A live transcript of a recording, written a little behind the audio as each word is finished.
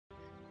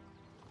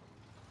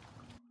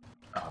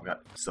we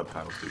got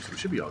subtitles too, so we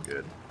should be all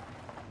good.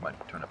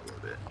 Might turn up a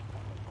little bit.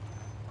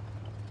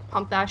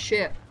 Pump that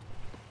shit.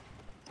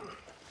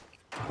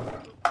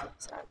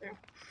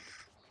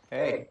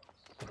 Hey.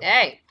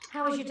 Hey.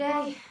 How was your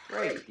day?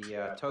 Great.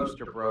 The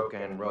toaster broke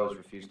and Rose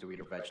refused to eat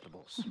her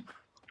vegetables.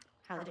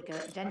 How did it go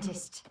at the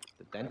dentist?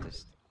 The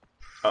dentist?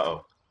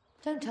 Uh-oh.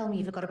 Don't tell me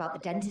you forgot about the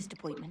dentist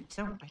appointment.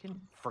 No, I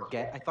didn't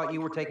forget. I thought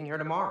you were taking her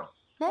tomorrow.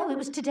 No, it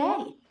was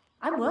today.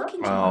 I'm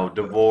working tomorrow. Oh,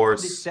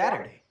 divorce. It's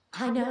Saturday.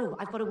 I know.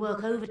 I've got to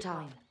work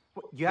overtime.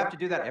 What, you have to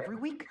do that every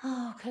week?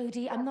 Oh,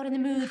 Cody, I'm not in the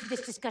mood for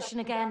this discussion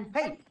again.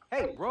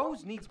 Hey,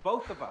 Rose needs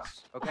both of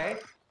us, okay?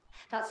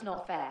 That's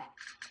not fair.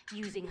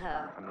 Using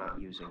her. I'm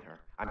not using her.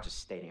 I'm just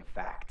stating a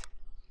fact.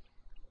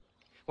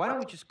 Why don't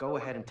we just go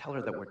ahead and tell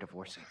her that we're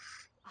divorcing?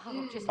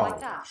 Oh, just like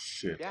that?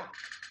 Shit. Yeah.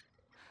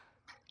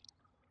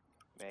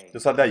 May.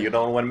 Just like that, you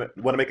don't want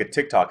to make a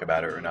TikTok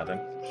about it or nothing.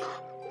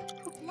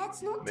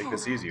 Let's not Make tell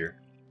this her. easier.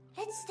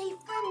 Let's stay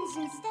friends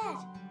instead.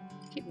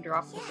 Keep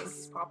dropping Yes.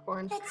 this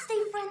popcorn. Let's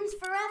stay friends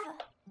forever.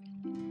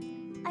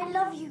 I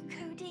love you,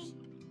 Cody.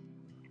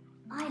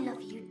 I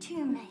love you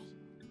too, May.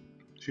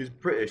 She's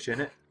British,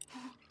 isn't it?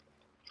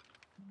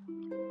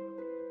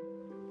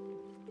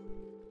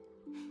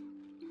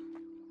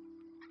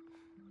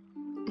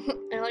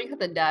 I like how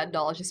the dad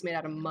doll is just made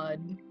out of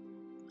mud.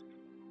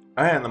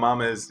 And the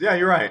mom is, yeah,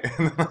 you're right.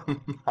 The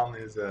mom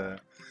is, so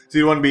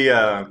you want to be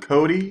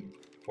Cody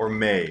or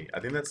May? I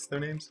think that's their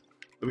names.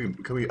 We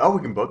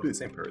can both be the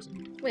same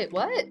person. Wait,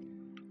 what?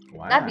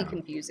 Wow. That'd be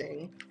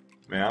confusing.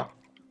 Yeah.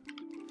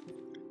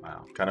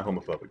 Wow. Kind of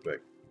homophobic,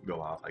 but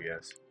go off, I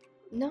guess.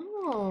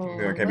 No.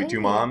 There can't be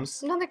two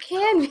moms? No, there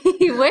can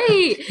be.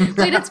 Wait,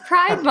 it's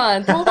Pride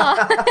Month. Hold on.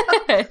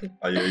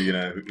 Are you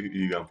gonna, who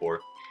you going for?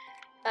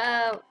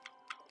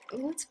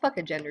 Let's fuck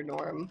a gender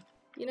norm.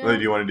 You know? What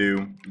do you want to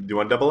do? Do you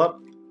want to double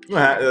up?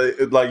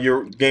 Like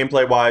your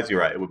gameplay wise, you're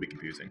right. It would be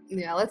confusing.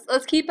 Yeah, let's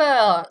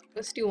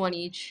do one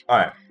each. All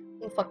right.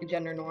 We'll fuck a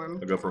gender norm.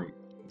 I'll go for,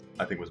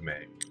 I think it was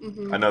May.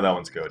 Mm-hmm. I know that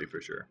one's Cody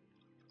for sure.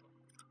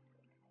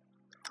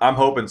 I'm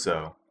hoping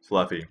so,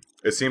 Fluffy.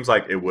 It seems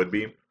like it would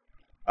be.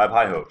 I have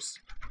high hopes.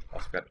 I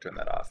also forgot to turn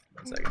that off.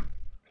 1 second.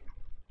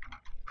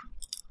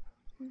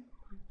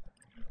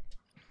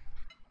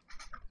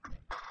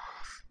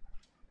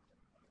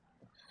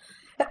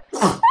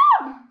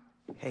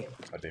 Hey,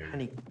 How dare you.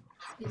 honey,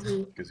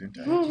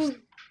 Gesundheit. just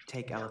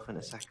take Elephant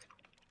a sec.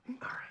 All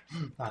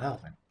right. Not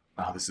elephant.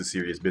 Oh, this is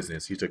serious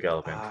business. He took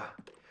elephant.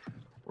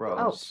 Rose.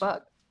 Oh,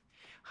 fuck.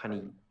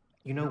 Honey,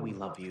 you know we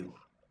love you,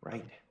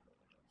 right?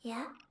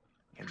 Yeah?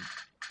 And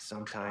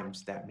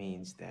sometimes that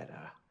means that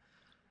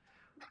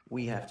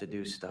we have to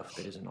do stuff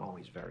that isn't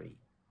always very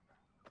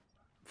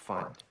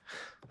fun.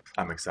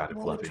 I'm excited,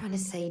 What Fluffy. we're trying to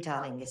say,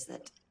 darling, is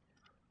that,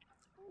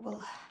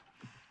 well,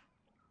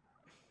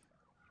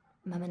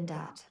 Mum and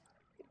Dad,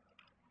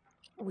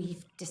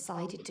 we've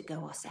decided to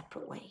go our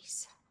separate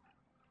ways.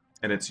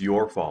 And it's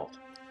your fault.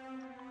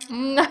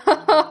 No.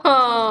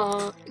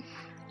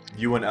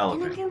 You and Can I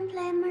elephant. go and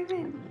play in my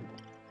room?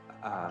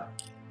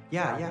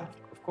 Yeah,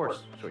 of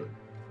course, sweet.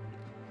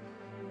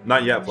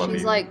 Not yet, Fluffy.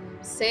 She's like,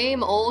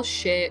 same old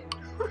shit.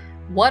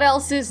 What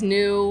else is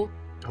new?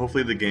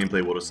 Hopefully the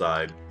gameplay will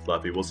decide,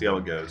 Fluffy. We'll see how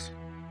it goes.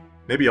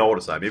 Maybe y'all will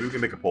decide. Maybe we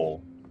can make a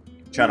poll.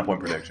 Channel point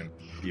prediction,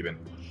 even.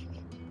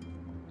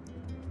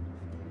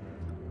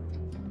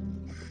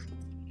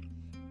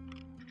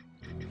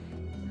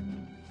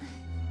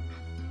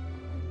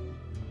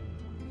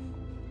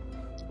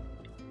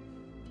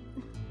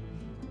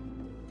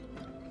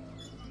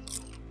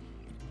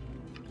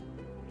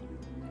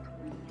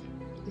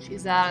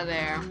 She's out of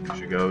there.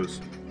 She goes.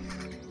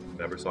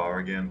 Never saw her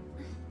again.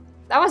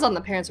 That was on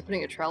the parents for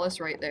putting a trellis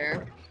right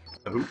there.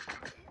 Who?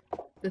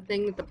 The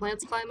thing that the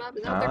plants climb up.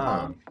 Is that what they're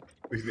called?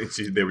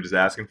 They were just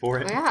asking for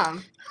it? Yeah.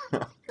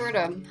 For her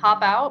to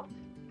hop out.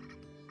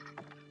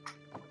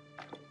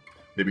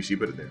 Maybe she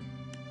put it there.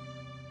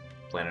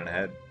 Planning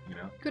ahead, you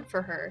know? Good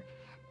for her.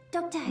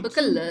 Dr. Book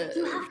of Hakim, love.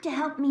 you have to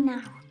help me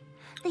now.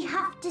 They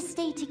have to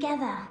stay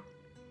together.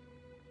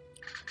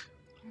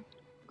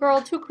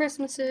 Girl, 2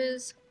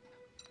 Christmases,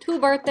 2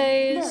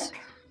 birthdays,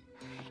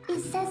 Look,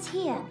 it says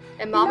here.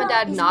 and mom and love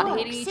dad is not work,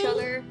 hating each see?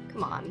 other.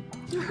 Come on.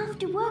 You have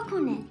to work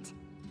on it.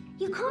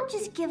 You can't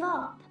just give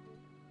up.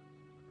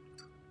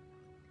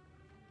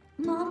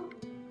 Mom,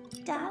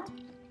 Dad,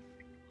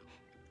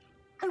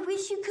 I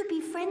wish you could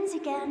be friends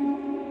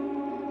again.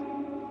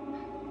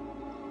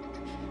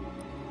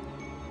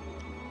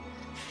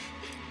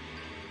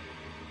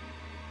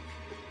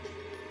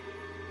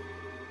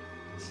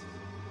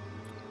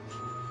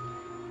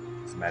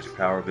 It's the magic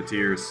power of the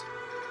tears.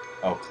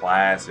 Oh,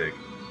 classic.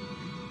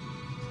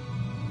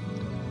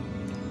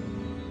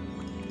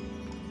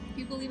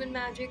 You believe in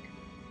magic?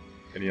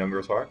 In a young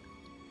girl's heart?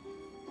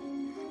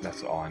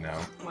 That's all I know.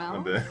 Well. A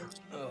bit.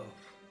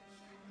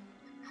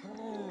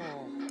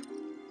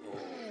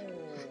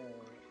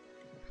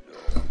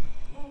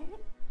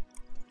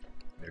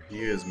 There he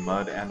is,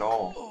 mud and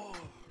all.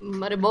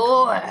 Muddy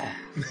boy.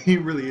 He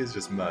really is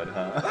just mud,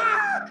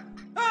 huh?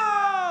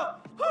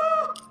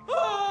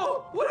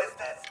 What is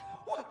this?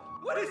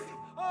 What is?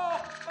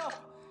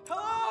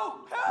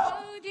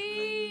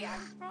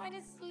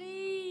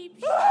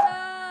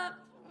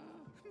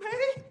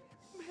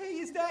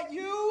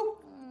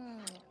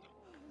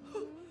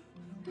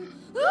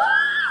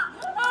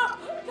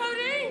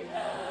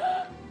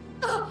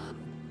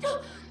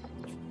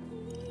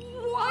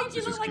 made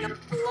you This is look like a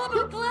cute. blob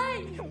of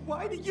clay.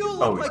 Why do you Oh,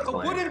 look it's like a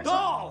clay. wooden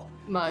doll?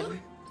 Mud.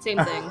 Same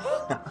thing.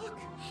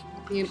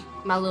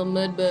 My little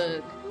mud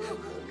bug.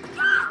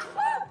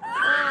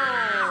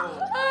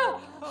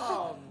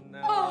 Oh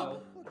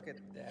no! Look at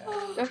that.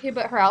 Okay,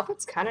 but her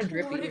outfit's kind of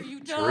What have drippy. you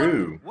done?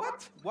 True.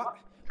 What? What?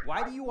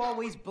 Why do you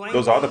always blame?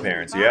 Those are the me,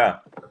 parents, huh? yeah.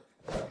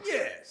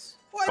 Yes.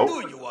 Why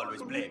Oh. do you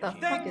always blame The me?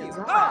 Thank fuck you. is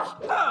that?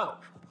 Oh,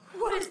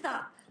 What is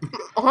that?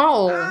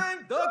 Oh.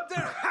 I'm Dr.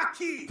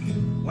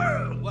 Haki,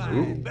 worldwide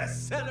Ooh.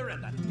 bestseller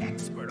and an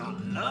expert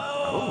on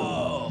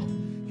love.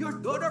 Your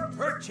daughter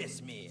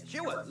purchased me. She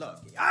was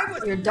lucky. I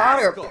was Your the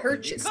daughter rascal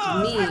purchased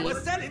because me. I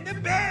was selling the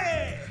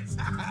beds.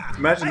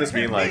 Imagine I this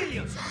being had like-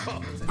 millions of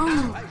couples, and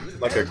now I will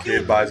Like a help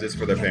kid you buys this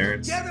for their get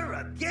parents, together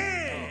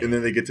again. and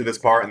then they get to this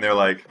part and they're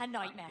like, A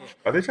nightmare.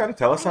 "Are they trying to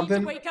tell us I need to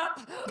something?" wake up.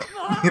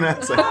 You know,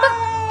 it's like,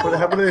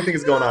 what do they think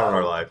is going on in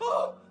our life?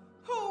 oh,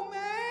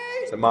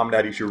 May! So, Mom,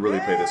 Dad, you should really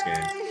play this game.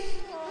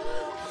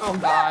 Oh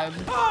god.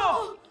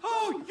 Oh,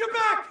 you're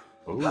back!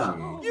 Ooh,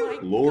 my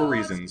lore God.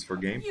 reasons for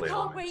You gameplay can't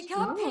elements. wake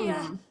up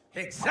here.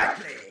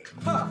 Exactly.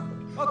 Huh.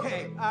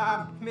 Okay,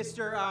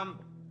 Mr.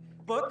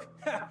 Book.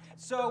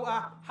 So,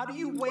 how do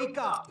you wake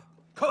up?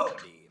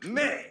 Cody,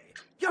 May,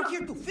 you're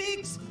here to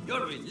fix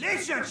your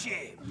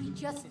relationship. We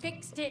just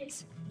fixed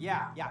it.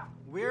 Yeah,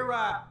 we're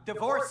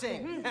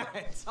divorcing.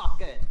 It's all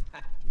good.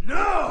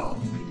 No!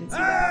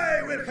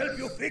 I will help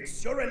you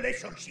fix your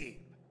relationship.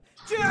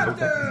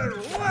 Chapter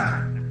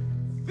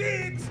 1.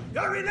 Fix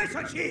your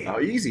relationship. Oh,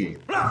 easy.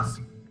 Plus,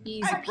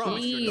 Easy I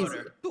promise your peasy.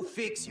 daughter to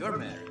fix your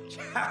marriage.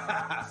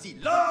 See,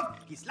 love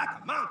is like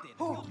a mountain.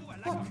 Oh, You are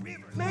like a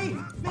river. May,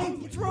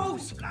 it's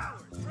Rose.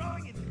 Flowers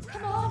growing in the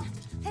Come ground. on,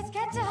 let's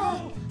get to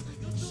her.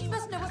 She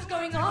must know what's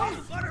going on.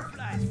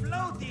 Butterflies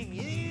floating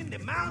in the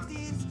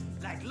mountains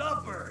like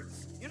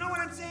lovebirds. You know what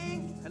I'm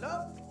saying?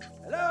 Hello?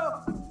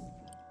 Hello?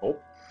 Oh.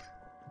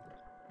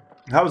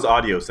 How was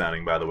audio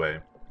sounding, by the way?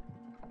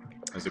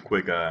 As a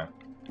quick,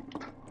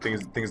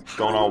 things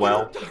going all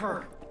well. Get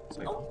her. It's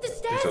like, Oh, the things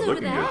stairs are over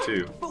looking there. good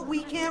too. But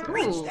we can't Ooh,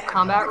 reach them.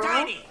 combat We're roll.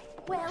 tiny.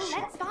 Well,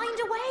 let's find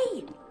a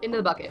way. Into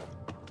the bucket.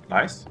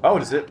 Nice. Oh,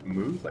 does it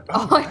move? Like,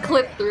 Oh, I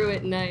clipped through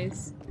it.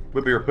 Nice.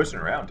 but we were pushing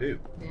around too.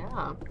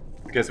 Yeah.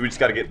 Okay, so we just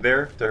got to get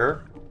there to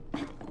her.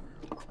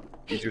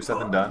 Easier said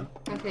than done.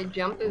 Okay,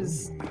 jump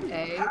is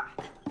A.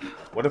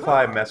 What if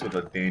I mess with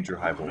a danger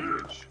high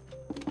voltage?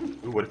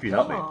 Ooh, what if you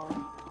help me?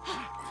 Oh.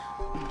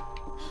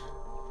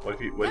 What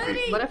if you? What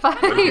if I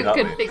if you help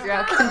could me? figure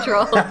out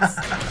controls?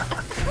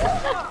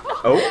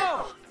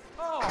 Oh,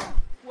 Oh,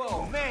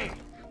 whoa, May,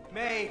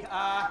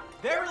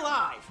 they're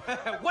alive.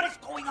 What is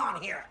going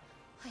on here?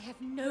 I have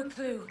no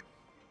clue.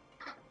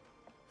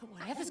 But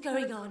whatever's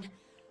going on,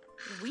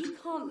 we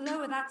can't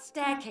lower that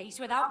staircase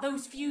without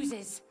those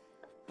fuses.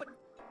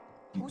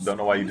 don't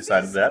know why you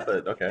decided that,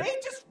 but okay.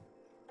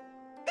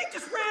 They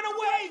just ran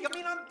away. I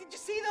mean, did you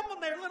see them on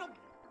their little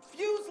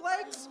fuse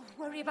legs?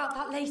 Worry about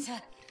that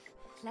later.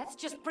 Let's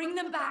just bring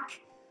them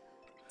back.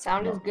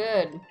 Sound is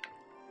good.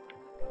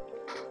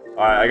 All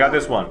right, I got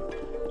this one.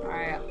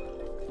 Alright.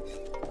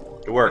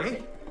 Good work.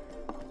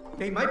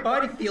 Hey, my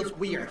body feels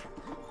weird.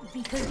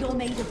 Because you're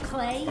made of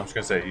clay. I'm just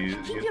gonna say he's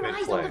Keep made your of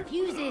eyes clay. on the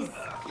fuses.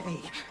 Hey,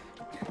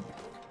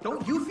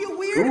 don't you feel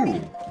weird? I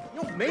mean,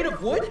 you're made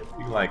of wood.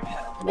 You can like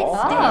wall.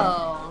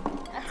 Oh,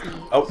 that's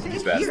neat. Oh,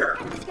 he's fast. Here.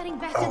 It's getting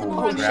better the Oh,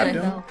 more we grabbed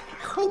should. him. though.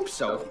 I hope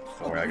so.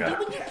 Don't worry, I got it.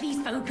 Would you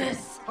please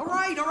focus? All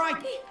right.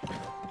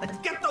 Let's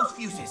get those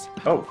fuses.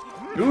 Oh,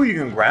 ooh, you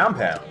can ground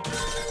pound.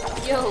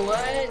 Yo,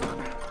 what?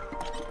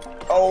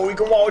 Oh, you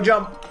can wall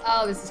jump.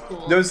 Oh, this is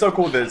cool. That was so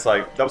cool that it's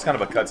like that was kind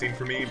of a cutscene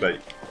for me, but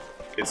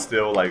it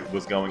still like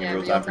was going yeah, in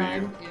real time for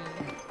you.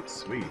 Yeah.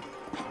 Sweet.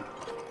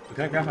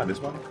 Can I ground pound this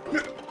one?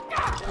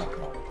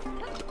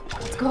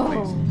 Let's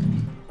go.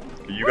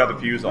 You got the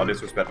fuse. All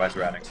disrespect my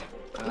surroundings.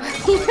 I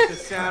don't like the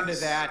sound of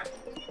that.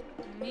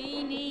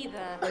 Me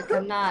neither. Like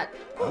I'm not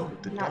Oh,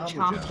 the not double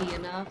chonky jump.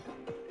 enough.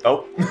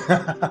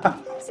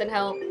 Oh. Send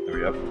help. There we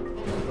go.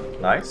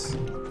 Nice.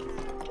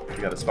 You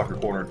got this fucker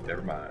cornered.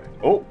 Never mind.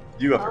 Oh,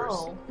 you go first.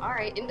 Oh,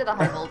 alright, into the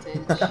high voltage.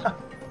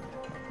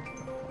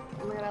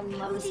 Oh my god, I love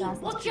Cody, Assassin's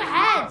watch Creed. your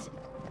head.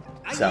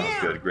 Sounds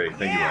good. Great.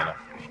 Thank you, Anna.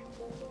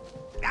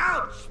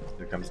 Ouch!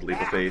 Here comes the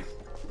leap of faith.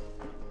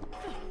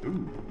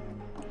 Ooh.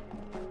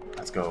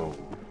 Let's go.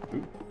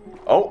 Ooh.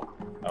 Oh,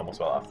 I almost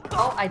fell off.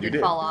 Oh, I You did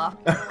did. fall off.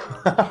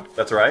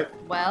 That's right.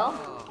 Well,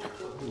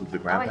 Ooh, the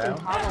oh, I ground can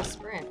pound. toggle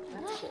sprint.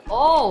 That's cool.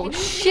 Oh,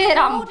 shit,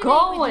 I'm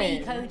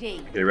Coordinate with me, going.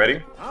 Cody. Okay,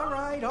 ready? All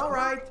right. Oh,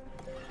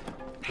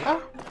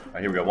 All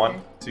right, here we go.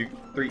 1, 2,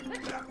 3.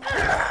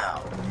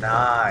 Wow,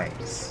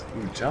 nice.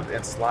 Ooh, jump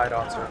and slide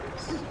on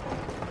surface.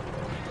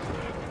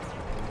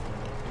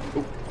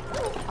 Ooh.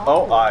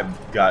 Oh, I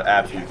got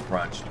absolutely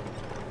crunched.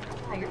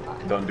 Oh, you're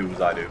fine. Don't do as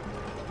I do.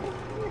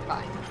 You're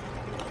fine.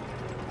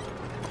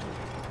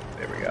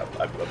 There we go.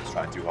 I was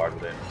trying too hard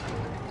with it.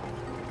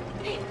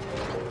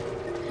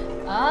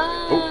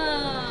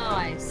 Oh,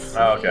 I see.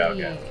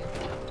 Okay.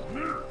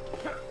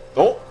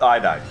 Oh, I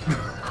died.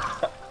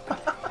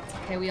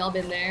 Okay, we all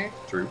been there.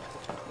 True.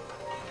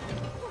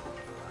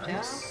 Jump,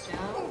 Nice.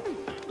 jump.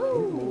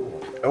 Ooh.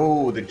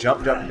 Oh, the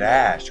jump, jump,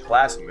 dash.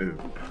 Class move.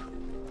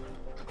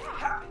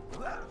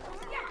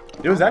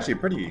 It was actually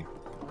pretty...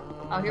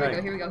 Oh, here we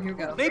go, here we go, here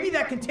we go. Maybe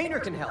that container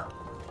can help.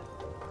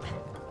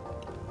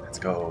 Let's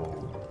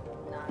go.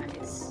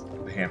 Nice.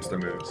 The hamster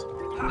moves.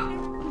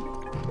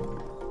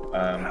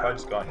 Probably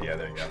just gone. Yeah,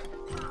 there you go.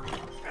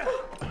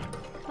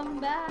 Come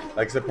back.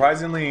 Like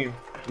surprisingly,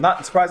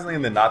 not surprisingly,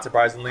 and then not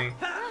surprisingly,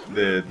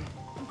 the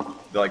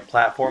like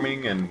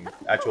platforming and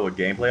actual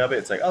gameplay of it,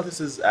 it's like, oh, this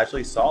is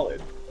actually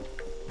solid.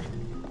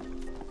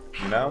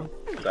 You know?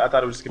 So I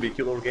thought it was just gonna be a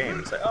cute little game.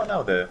 It's like, oh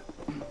no,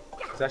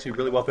 it's actually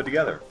really well put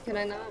together. Can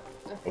I not?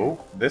 Okay. Oh,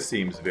 this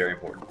seems very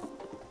important,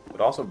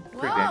 but also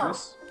pretty Whoa.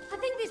 dangerous. I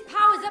think this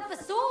power's up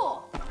for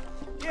Saw.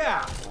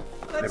 Yeah.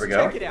 Let's There we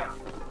go. check it out.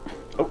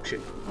 Oh shit!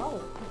 Oh,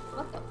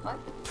 what the fuck?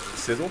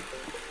 Sizzle.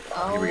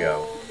 Oh, Here we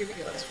go. Here we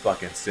go. Let's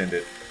fucking send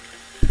it.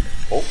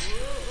 Oh.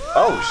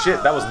 Oh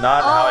shit! That was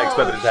not how I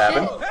expected it to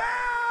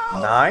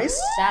happen. Nice.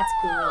 That's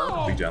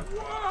cool. Big jump.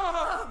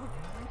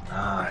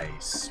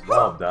 Nice.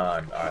 Well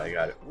done. All right, I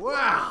got it.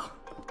 Wow.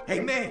 Hey,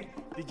 May,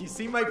 did you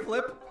see my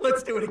flip?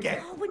 Let's do it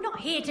again. Oh, we're not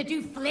here to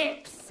do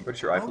flips. I'm pretty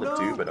sure I flipped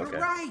too, but okay.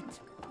 You're right.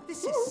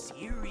 This is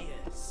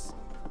serious.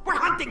 We're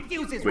hunting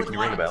fuses Wait, with can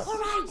you ring the lights. bell? All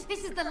right,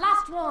 this is the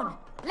last one.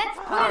 Let's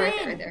put Oh, it right in.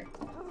 there, right there.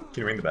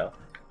 Can you ring the bell?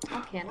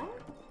 Oh, can I?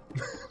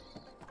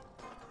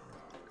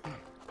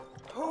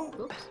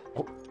 Oops.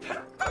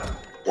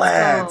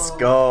 Let's Oh.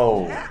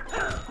 go.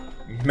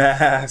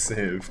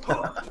 Massive.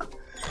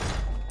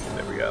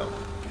 There we go.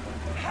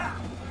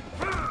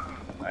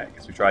 Alright,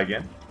 guess we try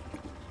again.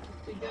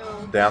 Here we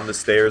go. Down the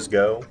stairs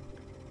go.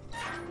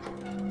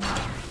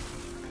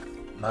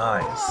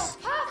 Nice.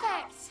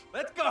 Perfect.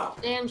 Let's go.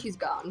 And she's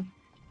gone.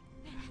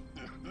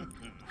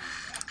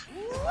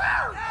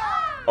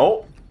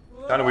 Oh,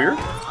 kind of weird.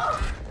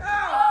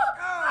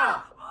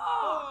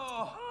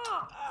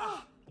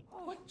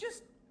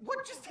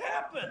 What just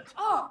happened?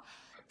 Oh,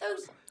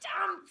 those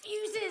damn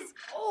fuses.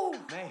 Oh,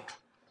 May,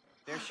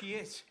 there she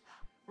is.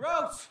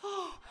 Rose.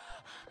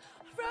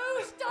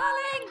 Rose,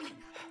 darling.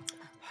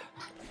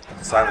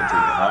 Silent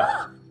treatment,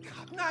 huh?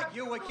 Not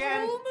you Oh,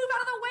 again. move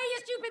out of the way, you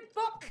stupid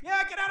book.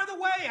 Yeah, get out of the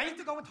way. I need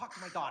to go and talk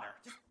to my daughter.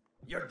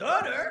 Your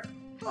daughter?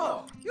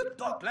 Oh, you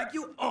talk like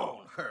you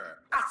own her.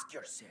 Ask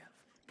yourself,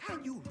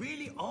 can you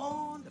really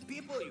own the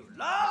people you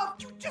love?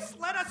 You just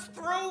let us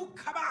through.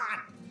 Come on.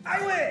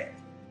 I will.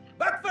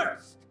 But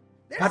first,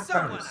 there's But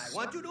someone first. I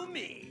want you to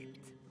meet.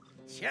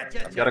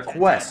 I've got a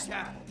quest.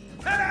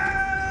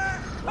 Ta-da!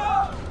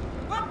 Oh,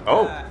 what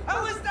Oh. the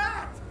hell is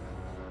that?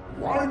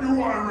 Why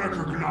do I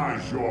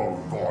recognize your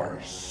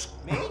voice?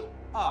 Me?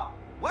 Oh,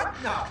 what?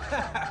 No.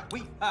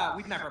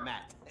 we've never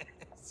met.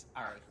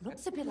 Sorry.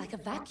 Looks a bit like a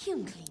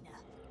vacuum cleaner.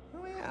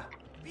 Oh, yeah.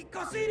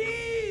 Because it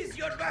is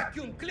your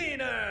vacuum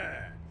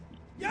cleaner.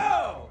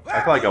 Yo,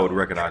 I feel like I would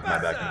recognize my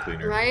vacuum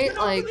cleaner. Right? You know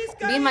who Like, this me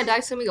guy and my is?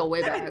 Dyson, we go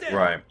way Let me back. tell you,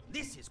 Right.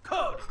 This is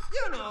Cody.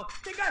 You know,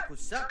 the guy who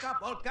suck up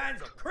all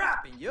kinds of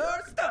crap in your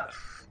stomach.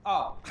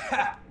 Oh,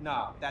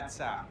 no, that's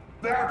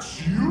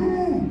That's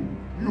you!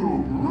 You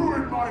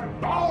ruined my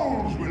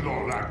bowels with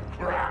all that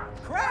crap!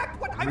 crap.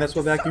 What? And that's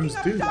what vacuums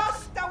sucking up do.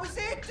 Dust. That was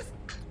it. Just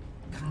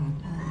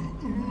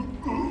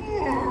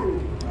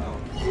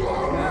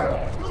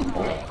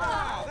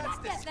wow, that's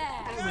Get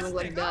there. I look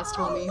like dust,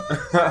 homie.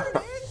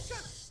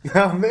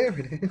 Now there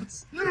it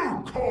is.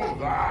 You call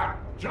that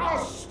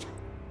just?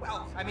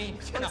 well, I mean, you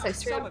Looks know, like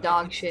straight some up of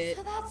dog it- shit.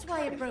 So that's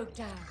why it broke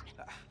down.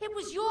 It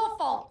was your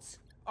fault.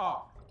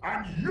 Oh,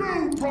 And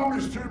you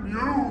promised him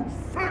you'd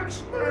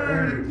fix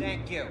me!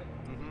 thank you.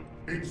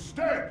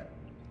 Instead,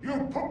 you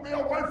put me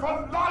away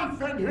for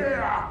life in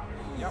here!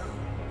 Yep.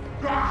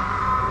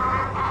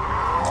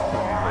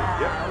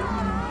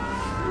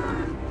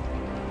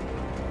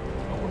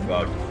 Oh, we're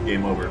fucked.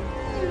 Game over.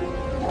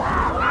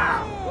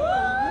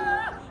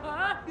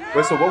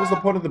 Wait, so what was the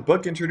point of the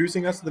book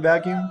introducing us to the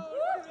vacuum?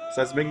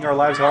 Besides making our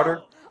lives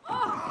harder?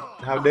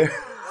 How dare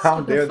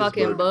The this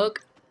fucking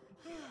book.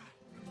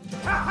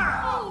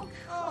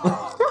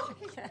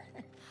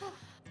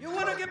 You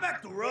want to get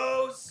back to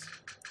Rose?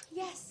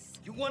 Yes.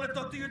 You want to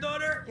talk to your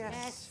daughter?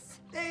 Yes.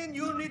 Then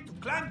you need to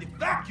climb the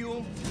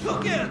vacuum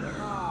together.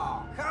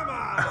 Oh, Come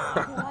on.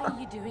 Why are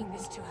you doing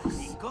this to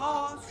us?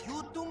 Because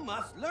you two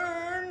must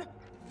learn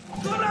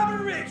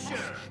collaboration.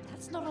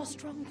 That's not our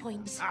strong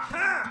point.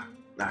 Aha!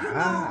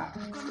 Aha.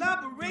 You know,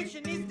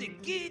 collaboration is the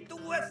key to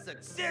a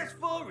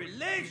successful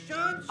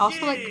relationship.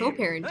 Also, like,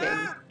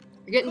 co-parenting.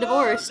 You're getting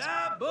divorced.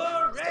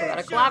 Collaboration. Still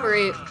gotta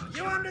collaborate.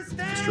 You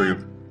understand? It's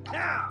true.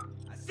 Now,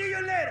 I see you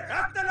later.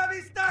 Hasta la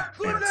vista.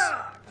 Good Thanks.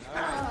 luck.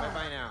 All right,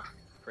 bye now.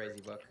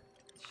 Crazy book.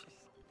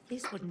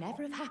 This would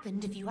never have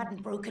happened if you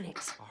hadn't broken it.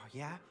 Oh,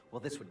 yeah?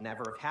 Well, this would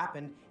never have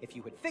happened if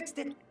you had fixed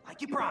it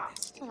like you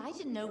promised. Well, I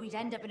didn't know we'd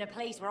end up in a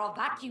place where our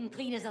vacuum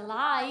cleaner's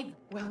alive.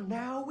 Well,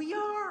 now we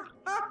are.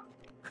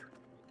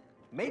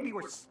 Maybe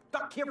we're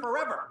stuck here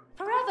forever.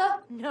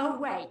 Forever? No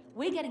way.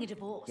 We're getting a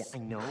divorce. Yeah, I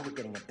know we're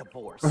getting a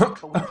divorce,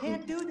 but we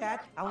can't do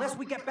that unless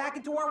we get back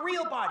into our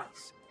real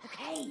bodies.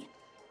 Okay.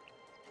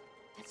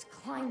 Let's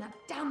climb that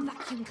damn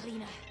vacuum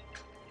cleaner.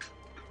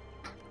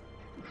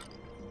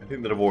 I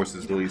think the divorce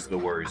is the least of the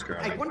worries I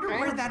currently. wonder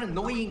where that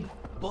annoying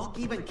book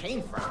even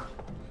came from.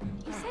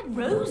 He said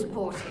Rose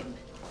bought him.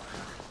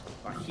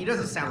 Well, he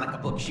doesn't sound like a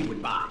book she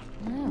would buy.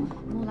 No,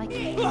 more like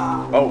a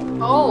Oh.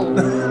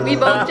 Oh, we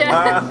both just.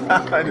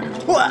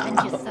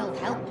 and your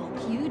self-help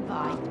book you'd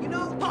buy. You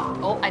know,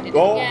 Oh, I did it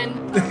Oh. again.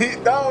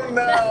 Oh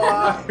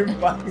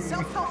no!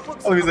 self-help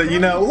books Oh, he's are like, you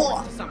very know.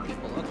 important to some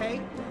people,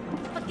 okay?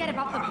 Forget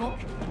about the book.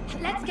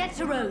 Let's get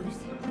to Rose.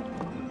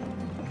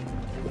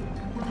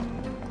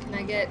 Can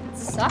I get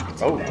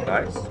sucked? Oh,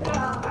 nice.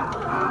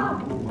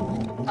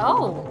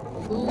 Oh.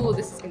 Ooh,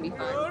 this is gonna be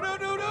fun.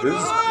 This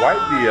is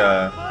quite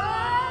the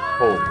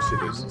holy shit,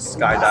 there's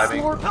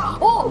skydiving.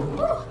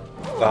 Oh!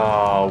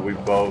 Oh, we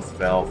both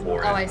fell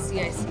for it. Oh, I see,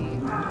 I see.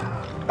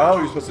 Oh,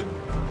 you're supposed to.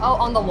 Oh,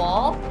 on the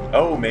wall?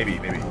 Oh, maybe.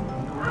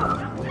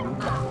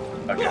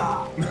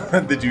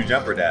 Okay. Did you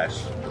jump or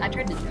dash? I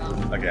tried to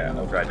jump. Okay,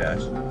 I'll try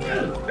dash.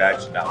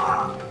 Dash, no.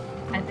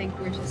 I think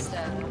we're just,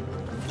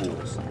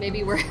 Fools.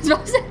 maybe we're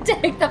supposed to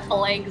take the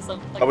flanks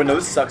of the... Oh, but no,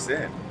 this sucks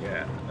in.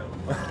 Yeah.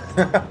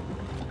 No.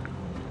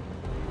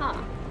 Huh.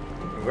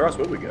 Where else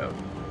would we go?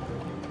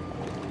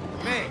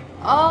 Hey,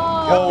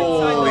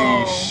 Oh!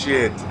 Holy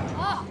shit.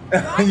 Oh,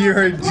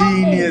 You're a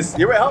genius.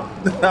 You're help.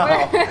 No.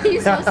 Where are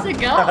you supposed to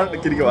go?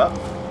 Can you go up?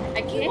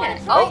 I can't.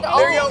 Oh, Oh,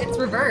 there you go. it's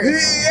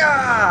reversed.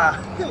 Yeah!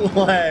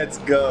 Let's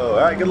go.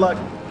 All right, good luck.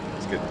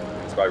 Let's get.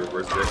 Let's probably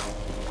reverse it.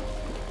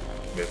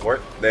 Wait for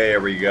it. There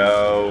we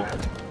go.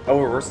 Oh,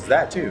 reverses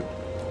that too.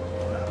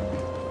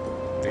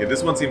 Okay,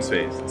 this one seems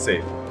safe.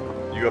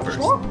 You go first.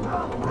 Sure.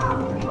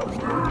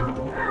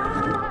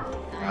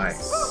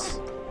 Nice.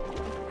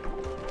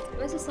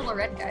 Who's this little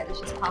red guy that's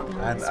just popping out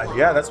of And the swamp?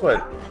 yeah, that's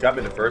what got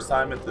me the first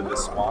time into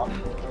this swamp.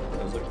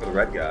 I was looking for the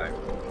red guy.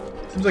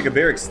 Seems like a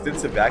very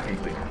extensive vacuum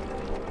cleaner.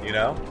 You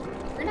know?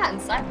 We're not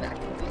inside the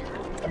vacuum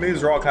cleaner. I mean,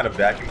 these are all kind of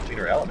vacuum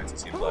cleaner elements. It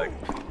seems like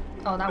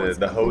Oh, that was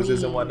the hoses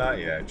clean. and whatnot.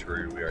 Yeah,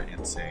 true. We are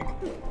in sync.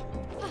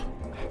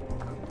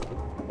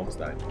 Almost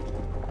died.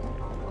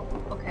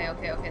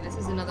 Okay. This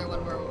is another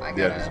one where I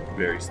Yeah, gotta... just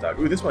very stuck.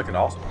 Ooh, this one can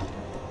also.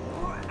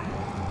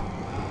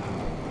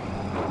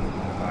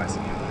 Nice.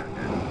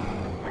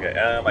 Okay,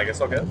 I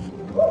guess I'll go.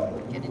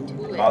 get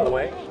into it. On the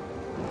way.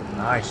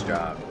 Nice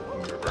job.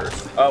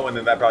 Reverse. Oh, and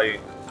then that probably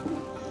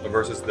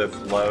reverses the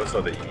flow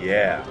so that,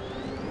 yeah.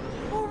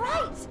 all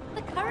right.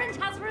 The current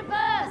has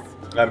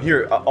reversed.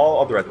 Here,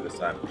 I'll direct it this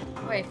time.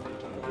 Wait.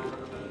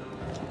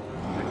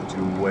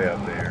 To way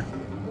up there.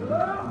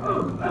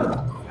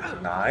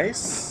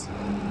 Nice.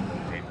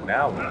 Okay,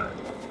 now what?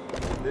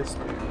 This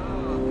dude.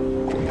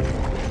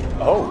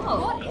 Oh.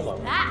 Oh, What hello.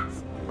 is that?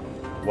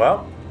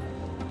 Well,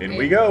 in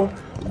we go.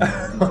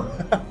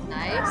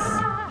 nice.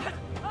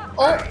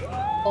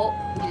 Oh,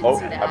 you didn't Oh,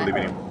 see that. I believe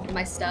in you. Am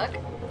I stuck?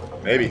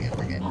 Maybe.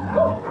 We're good.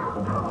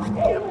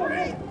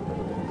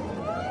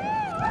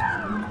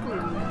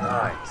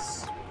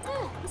 Nice.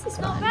 This is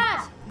Not fun.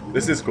 bad.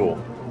 This is cool.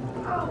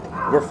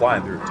 We're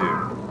flying through too.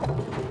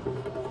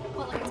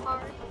 Well, like it's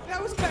hard.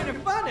 that was kind of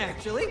fun,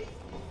 actually.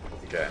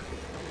 Okay.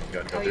 Go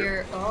Oh, through.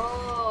 you're...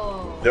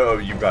 Oh. No,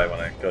 you probably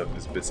want to go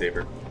this bit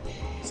safer.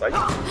 Psych.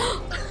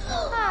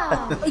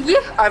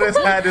 Yeah. I just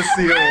had to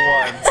see it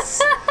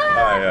once.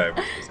 Alright.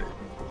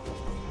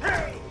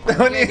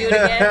 Can I do it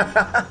again?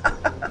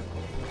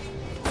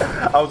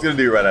 I was gonna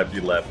do it right after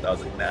you left. I was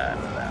like, nah,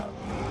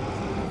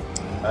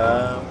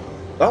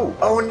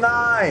 oh,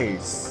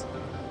 nice!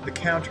 The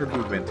counter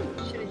movement.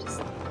 Should have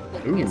just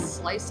Ooh. get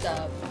sliced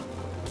up.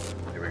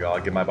 Here we go.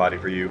 I'll get my body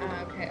for you.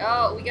 Okay.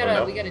 Oh, we gotta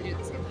no. we gotta do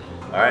the same.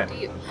 All right. Do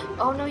you?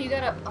 Oh no, you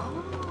gotta.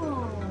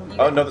 Oh. You Oh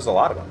gotta- no, there's a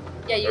lot of them.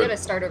 Yeah, you Or- gotta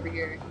start over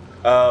here.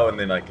 Oh, and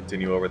then like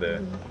continue over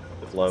the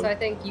flow. So I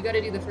think you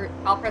gotta do the first.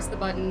 I'll press the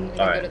button and then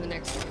Alright. go to the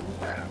next one.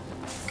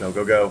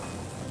 Go.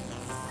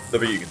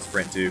 Maybe you can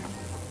sprint too.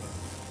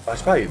 Oh, I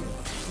should probably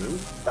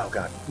move. Oh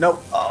god, no!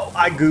 Oh,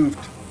 I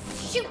goofed.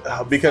 Shoot.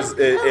 Because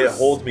it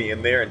holds me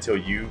in there until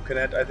you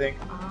connect. I think.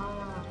 Ah.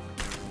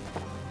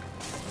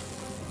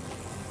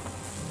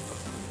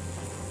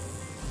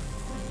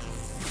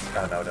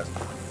 Oh no, it doesn't.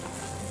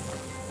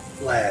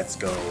 Let's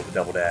go, the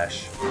double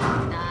dash.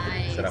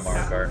 Nice. Set up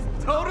Mario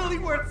Kart. Totally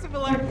worth some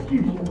electricity.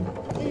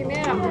 Hey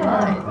man, I'm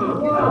fine.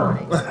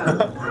 You're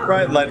fine.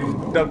 Right, like,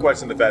 don't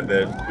question the fact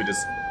that we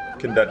just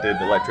conducted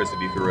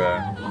electricity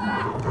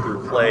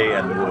through clay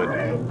and wood.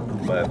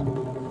 But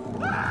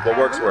what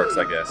works,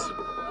 I guess.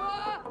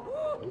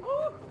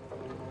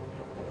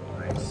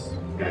 Nice.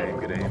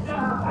 Good aim.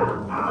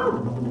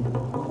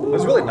 It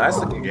was a really nice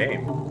looking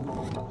game.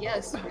 Yeah,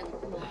 this is really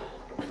cool.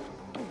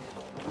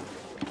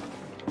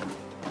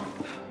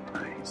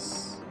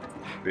 Nice.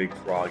 Big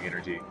frog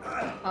energy.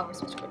 Oh, we're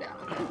supposed to go down.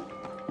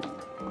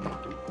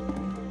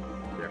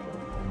 Careful.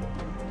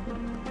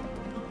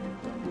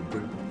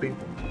 Boom, bing.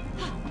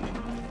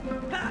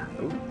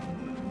 Ooh.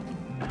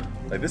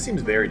 Like, this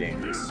seems very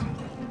dangerous.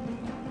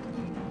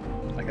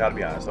 I gotta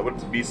be honest, I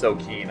wouldn't be so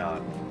keen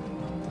on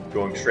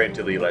going straight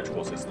into the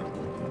electrical system.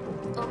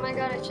 Oh my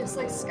god, it's just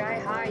like Sky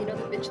High. You know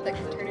the bitch that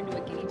could turn into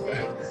a guinea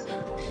pig?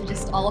 And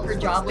just all of her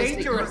job was to eat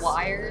dangerous.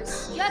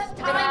 wires. Just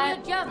Look at time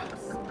that. your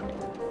jumps.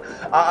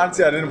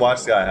 Honestly, I didn't watch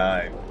Sky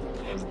High.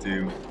 I was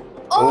too.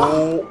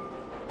 Oh.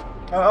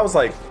 I was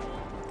like,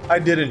 I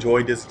did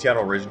enjoy Disney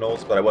Channel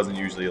originals, but I wasn't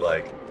usually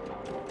like,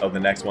 oh, the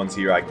next one's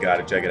here, I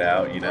gotta check it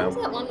out, you know? What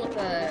was that one with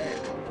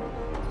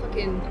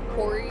fucking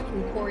Corey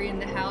from Corey in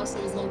the House?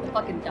 It was the one with the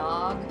fucking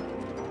dog.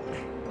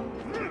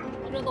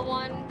 You know the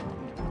one?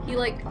 He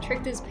like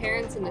tricked his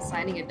parents into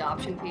signing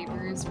adoption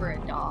papers for a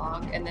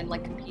dog, and then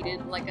like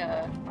competed like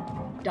a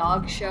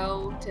dog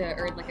show to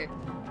earn like a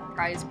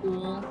prize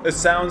pool. It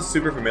sounds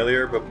super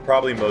familiar, but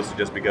probably mostly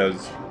just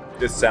because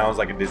it sounds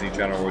like a Disney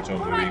Channel original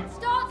movie. Alright,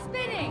 start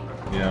spinning!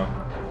 You know?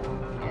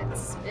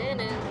 It's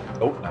spinning.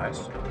 Oh,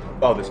 nice.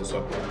 Oh, this is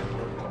so cool.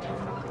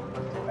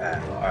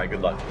 Alright,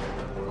 good luck.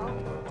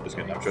 Just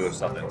kidding. I'm sure there's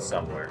something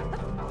somewhere.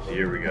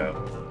 Here we go.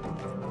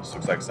 This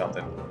looks like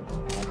something.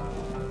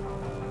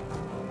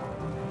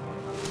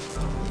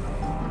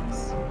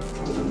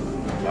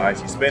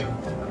 Nice, you spin.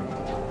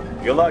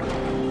 Good luck.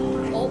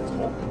 Oh,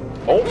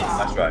 Oh,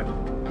 nice try.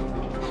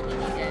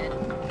 dead.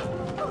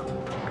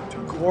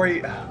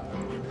 Corey,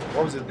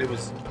 what was it? It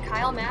was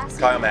Kyle Massey?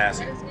 Kyle Is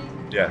Massey. that his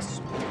name?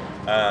 Yes.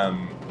 I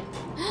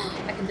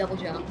can double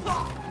jump.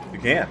 You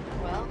can.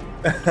 Well,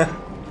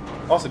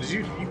 Also,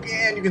 you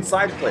can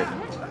side flip.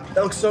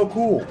 That looks so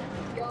cool.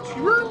 yo.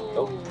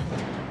 Oh,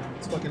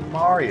 it's fucking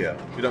Mario.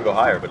 You don't go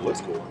higher, but it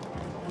looks cool.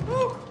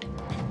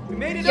 We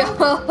made it Yo,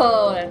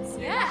 over. that's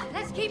Yeah,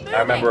 let's keep moving. I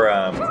remember,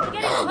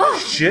 Get it oh, up,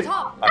 shit.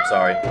 top. I'm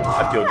sorry.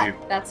 I killed you.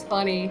 that's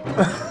funny.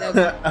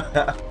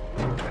 I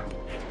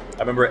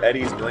remember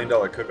Eddie's $1 Million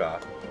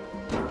Cook-Off.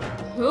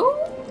 Who?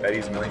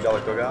 Eddie's $1 Million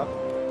Cook-Off?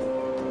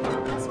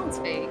 That sounds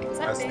fake. Is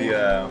that That's fake?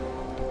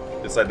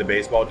 it's like the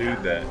baseball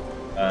dude that,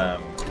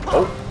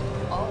 Oh.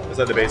 it's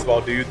like the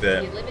baseball dude You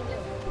that, live in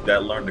it?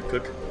 that learned to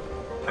cook,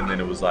 and then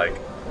it was like,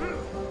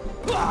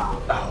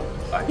 oh,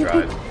 I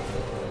tried.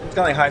 It's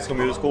kind of like High School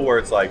Musical, where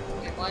it's like,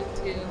 1,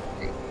 2,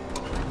 3. 1,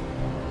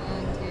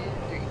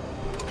 2,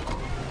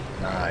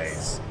 3.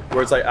 nice.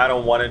 Where it's like, I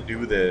don't want to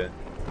do the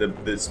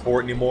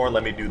sport anymore,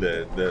 let me do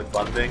the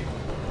fun thing,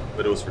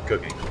 but it was for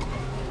cooking.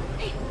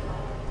 Okay,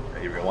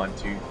 here we go, 1,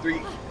 2,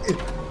 3.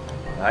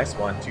 Nice,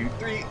 1, 2,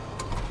 3.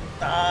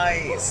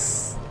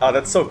 Nice. Oh,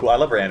 that's so cool. I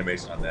love her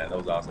animation on that. That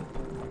was awesome.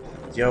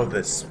 Yo,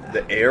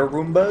 the air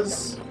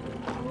Roombas?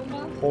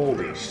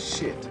 Holy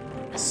shit.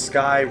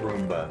 Sky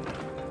Roomba.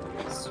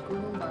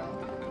 Swoomba.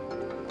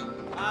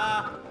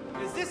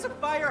 Is this a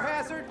fire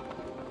hazard?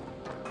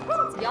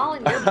 It's y'all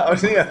in your Oh,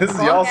 yeah, this is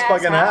y'all's bunk-ass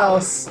fucking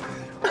house.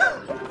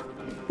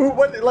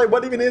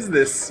 What even is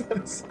this?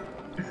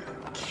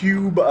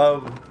 Cube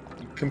of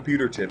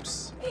computer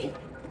chips.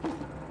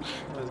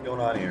 What is going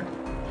on here?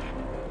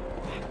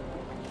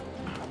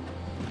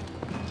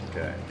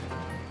 Okay.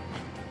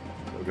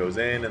 So it goes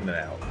in and then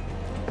out.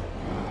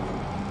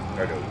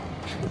 There it goes.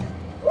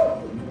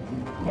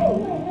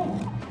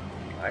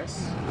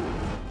 Nice.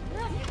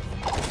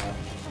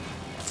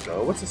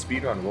 So, what's the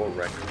speedrun world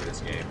record for this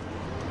game?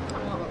 I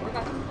don't know, but we're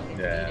about to fucking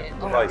Yeah, beat it.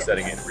 I'm Oh, probably it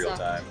setting it in real sucks.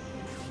 time.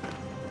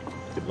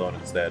 Get blown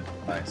instead.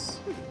 Nice.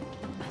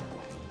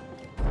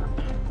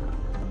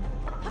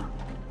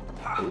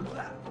 Ooh.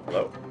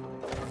 Hello.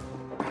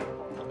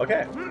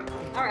 Okay.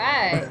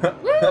 Alright.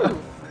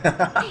 Woo!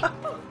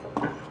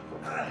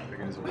 We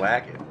can just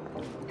whack it.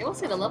 I will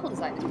say the level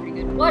design is pretty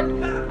good. What?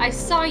 I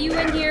saw you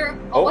in here.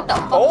 Oh, Oh, what the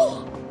fuck?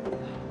 oh.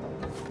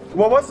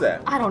 What was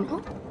that? I don't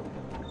know.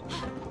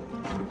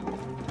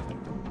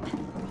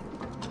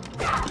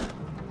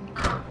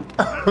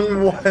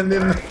 One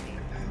in.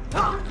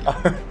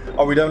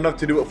 Are we done enough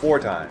to do it 4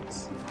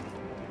 times?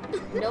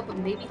 Nope, but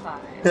maybe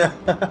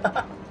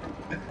 5.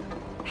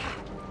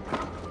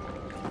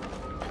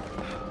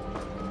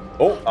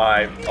 Oh,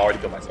 I already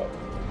killed myself.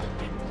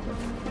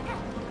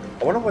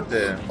 I wonder what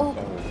the. Oh.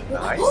 Oh,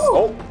 nice.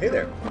 Oh, hey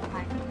there.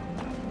 Hi.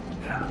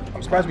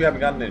 I'm surprised we haven't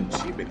gotten an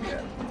achievement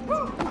yet.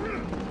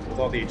 With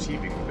all the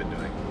achieving we've been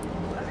doing.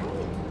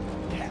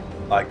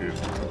 I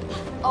goofed,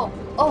 Oh,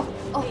 oh,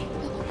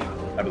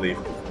 oh. I believe.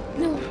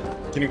 No,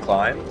 Can you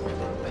climb?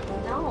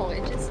 no,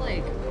 it just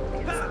like.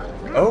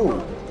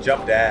 Oh,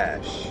 jump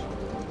dash.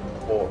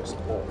 Horse.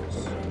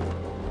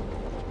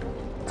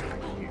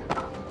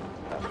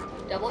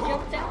 Double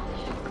jump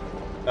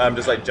dash?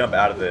 Just like jump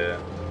out of the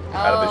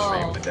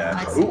stream with the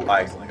dash. I see. Ooh,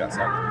 I accidentally got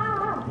stuck.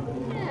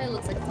 Yeah, it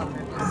looks like it's on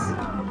purpose.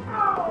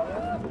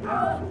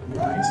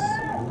 Nice.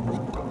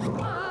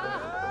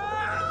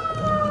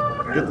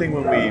 Good thing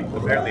when we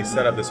apparently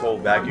set up this whole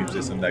vacuum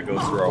system that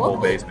goes through our whole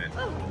basement,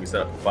 we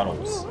set up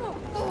funnels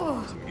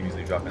so we can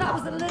easily drop in. That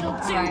was a little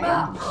too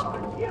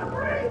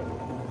Alright. much.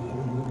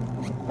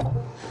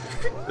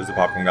 Is the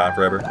popcorn gone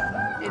forever?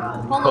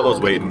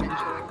 Polo's waiting.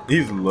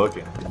 He's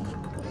looking.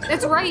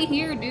 It's right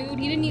here, dude.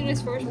 He didn't eat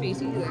his first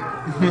piece either.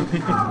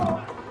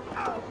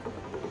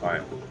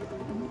 Alright,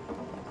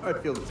 I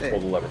feel the pull same.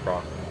 the lever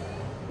prong.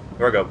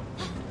 Here I go.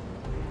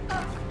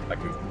 I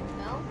goofed.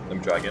 No? Let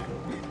me try again.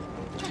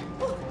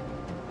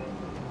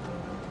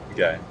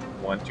 Okay.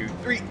 1, 2,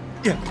 3.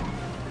 Yeah.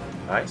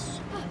 Nice.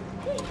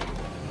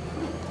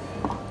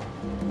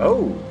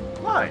 Oh,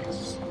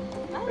 nice. Hey,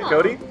 Oh,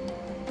 Cody.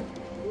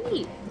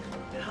 neat.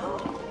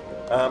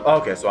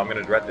 Okay, so I'm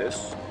gonna direct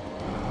this.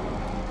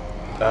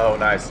 Oh,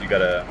 nice. You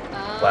got a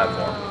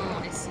platform.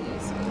 Oh, I see.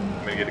 I'm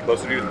gonna get it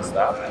closer to you and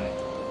stop.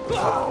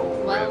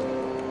 Oh, Well,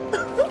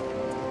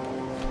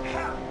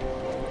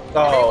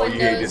 oh, everyone you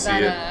hate to knows see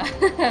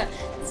it. that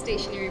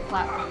stationary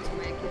platforms are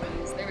my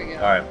Achilles. There we go.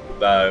 All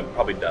right,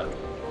 probably duck.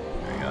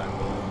 There you go.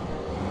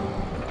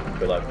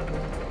 Good luck.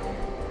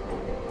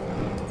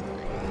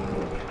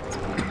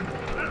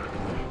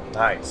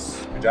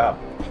 Nice. Good job.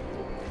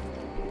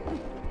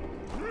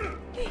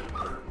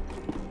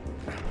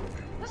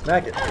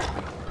 Smack it.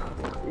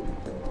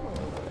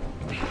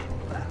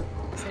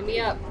 Send me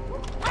up.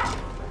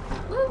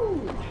 Woo!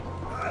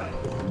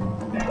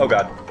 Oh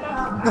god.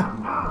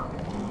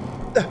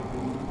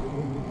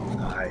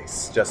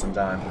 Nice. Just in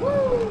time.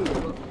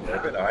 Woo!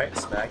 Perfect. Alright,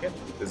 smack it.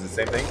 Is it the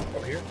same thing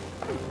over here?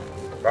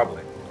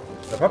 Probably.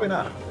 No, probably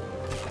not.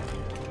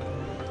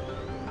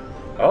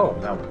 Oh,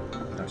 no.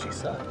 No, she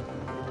sucked.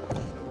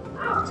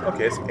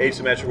 Okay, it's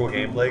asymmetrical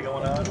gameplay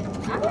going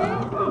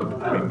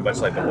on. I mean, much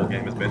like the whole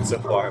game has been so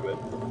far, but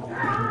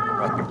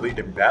we're on complete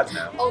different paths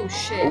now. Oh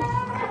shit.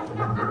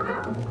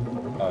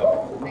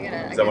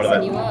 I gotta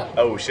send you up.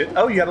 Oh shit.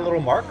 Oh, you got a little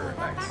marker.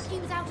 Nice.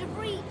 Vacuum's out of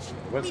reach.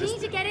 What's we this need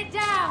to thing? get it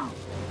down.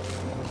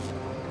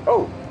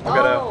 Oh, I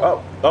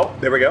gotta. Oh,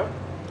 there we go.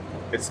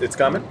 It's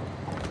coming.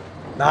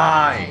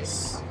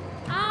 Nice.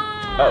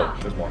 Oh,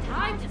 there's more.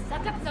 Time to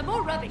suck up some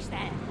more rubbish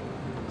then.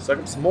 Suck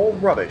up some more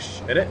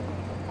rubbish in it.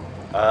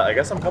 I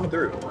guess I'm coming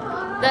through.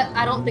 That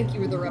I don't think you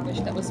were the rubbish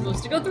that was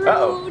supposed to go through.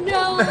 Uh-oh.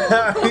 No.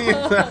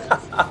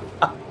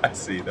 I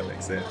see. That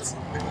makes sense.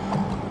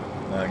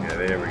 Okay,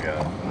 there we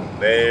go.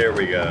 There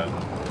we go.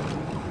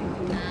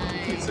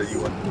 Nice. So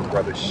you want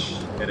rubbish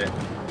in it.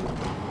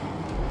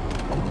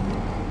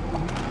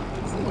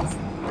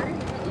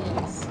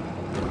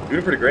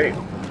 Doing pretty great.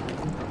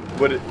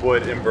 Would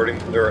inverting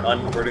or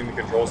unverting the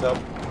controls help?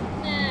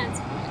 It's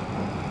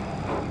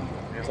fine.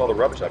 Here's all the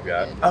rubbish I've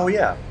got. Oh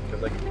yeah,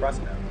 because I can press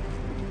it now.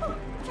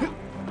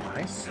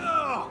 Nice.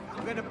 Oh,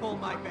 I'm gonna pull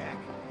my back.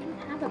 You didn't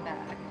have a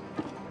bag.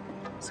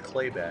 It's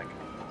clay bag.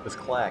 It's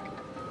clack.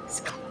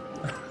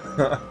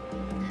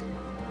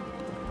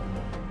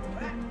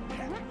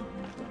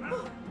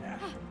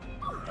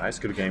 Nice,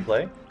 good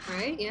gameplay.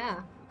 Right?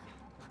 Yeah.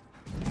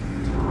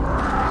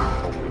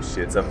 Holy shit,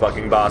 it's a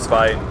fucking boss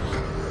fight.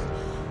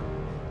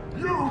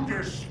 You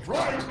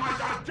destroyed my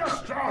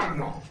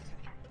digestion!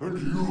 And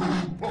you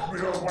put me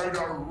away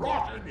to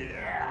rot in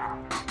here!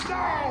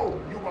 Now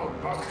you will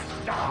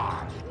both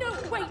die! No,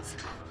 wait.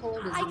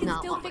 Cold is I can not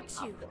still on my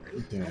fix you.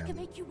 Damn. I can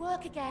make you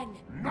work again.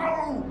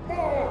 No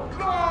more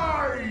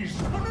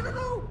lies!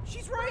 No.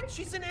 She's right.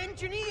 She's an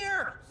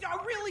engineer.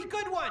 A really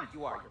good one.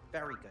 You are. You're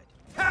very good.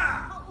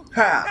 Ha!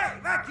 Ha! Hey,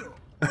 vacuum.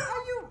 Are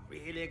you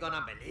really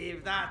gonna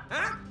believe that?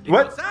 Huh?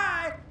 What? Because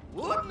I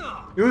would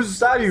not. Whose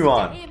side are you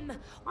on? Him.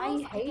 I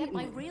Once I hate get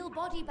my you. real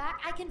body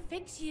back, I can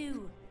fix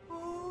you.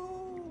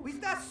 Oh, is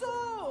that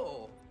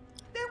so?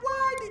 Then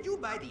why did you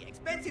buy the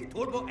expensive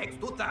Turbo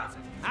X2000?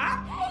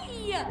 Huh?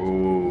 Hey!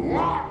 Ooh.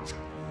 What?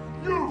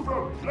 You've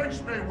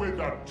replaced me with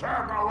the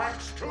Turbo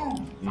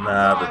X2!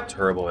 Nah, the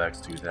Turbo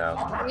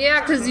X2000.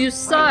 Yeah, 'cause you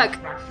suck.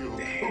 You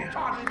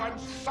can't even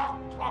suck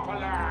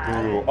properly!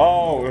 Ooh.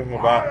 Oh, in the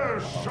back. I'll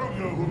show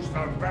you who's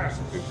the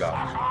best Good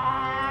God. sucker!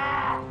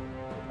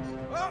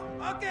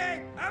 Oh,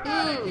 okay. I'm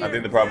out of here. I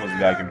think the problem was the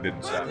vacuum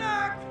didn't Good suck.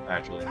 luck.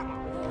 Actually.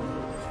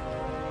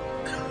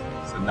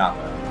 So not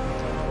bad.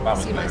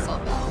 Problem See was better.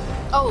 myself out.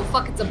 Oh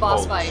fuck! It's a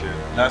boss Holy fight. shit.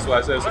 That's why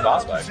I said it's a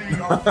boss fight. See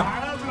no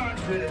fire like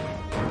this.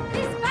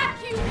 This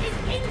vacuum is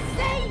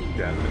insane!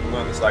 Yeah, we're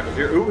on the cycle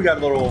here. Ooh, we got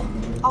a little.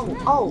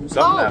 Oh!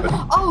 Something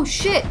happened. Oh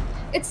shit!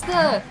 It's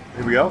the.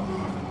 Here we go.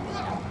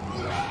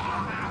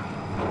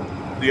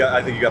 Yeah,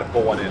 I think you got to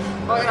pull one in.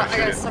 Oh, I Shoot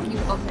gotta it. suck you.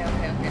 Okay.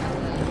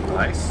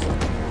 Nice.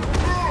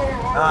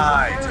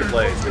 Nice. Good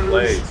plays. Good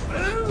plays.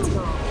 Let's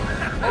go.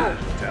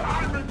 Down.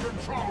 I'm in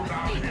control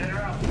down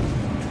here!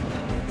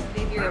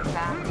 Maybe you're a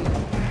vacuum.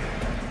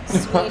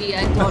 Sweetie,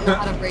 I don't know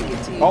how to break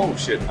it to you. Oh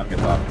shit, I'm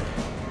getting popped.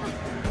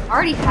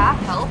 Already half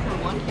health for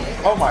one hit.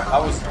 Oh my, I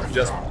was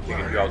just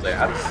thinking you. I was like,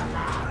 how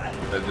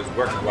does this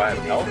work? Do I have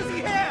What health? does he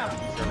have?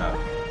 Or not?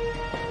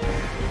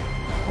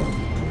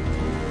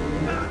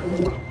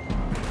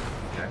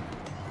 Okay.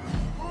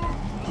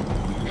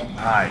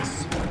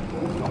 Nice.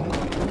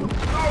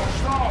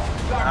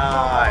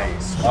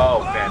 Nice.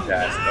 Oh,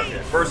 fantastic.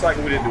 Okay. First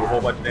cycle we didn't do a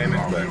whole bunch of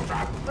damage, but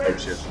oh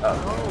shit. Uh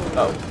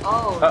oh.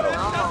 Oh Uh-oh.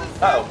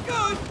 no. Uh oh.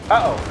 Good.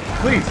 Uh oh.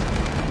 Please.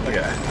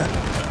 Okay.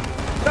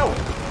 No.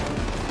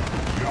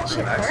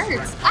 Shit Nice.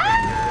 hurts.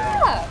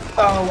 Ah!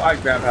 Oh, I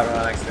grabbed out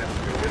on accident.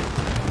 Good, good.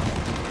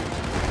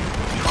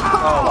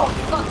 Oh, Oh.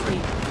 fuck me.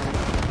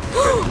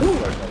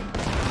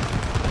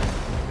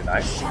 Good,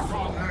 nice. Suck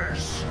on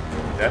this!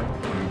 Yeah.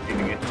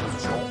 Keeping it under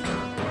control.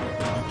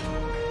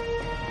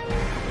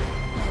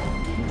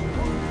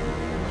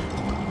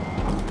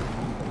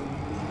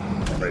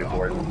 I'm ready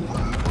for it.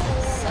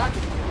 Suck.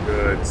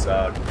 Good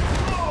suck.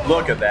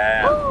 Look at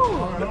that.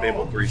 Woo. The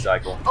Fable 3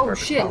 cycle. Oh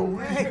Perfect. shit.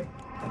 Wait.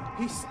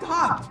 He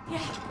stopped. Yeah.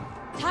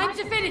 Time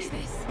to finish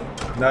this.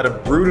 Not a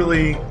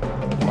brutally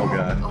Oh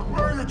god.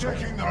 Where are you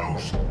taking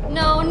those?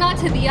 No, not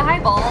to the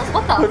eyeballs.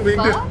 What the What do we do?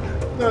 fuck?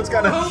 No, it's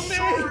gotta.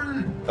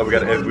 Oh, we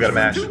gotta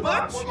mash. Too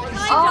much?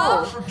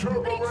 Oh. Wait,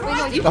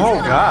 no, you can Oh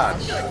still-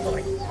 god.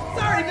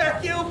 Sorry,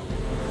 vacuum.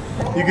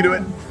 You can do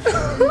it.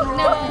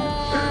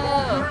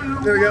 No.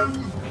 There we go.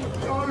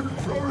 I'm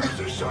throwing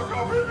the suck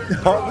up in it.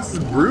 Oh, this is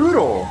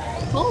brutal.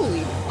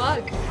 Holy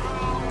fuck.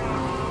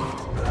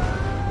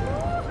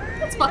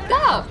 That's fucked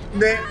up.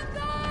 Man.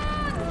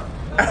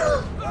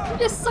 You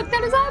just sucked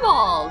out his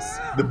eyeballs.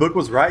 The book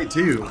was right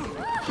too.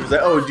 She was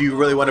like, "Oh, do you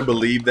really want to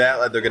believe that?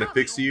 Like they're gonna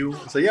fix you?"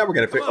 So yeah, we're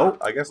gonna fix. Oh,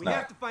 I guess We have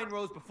not. to find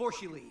Rose before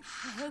she leaves.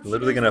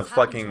 Literally gonna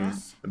fucking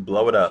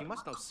blow it She up.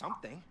 must know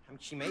something. I mean,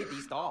 she made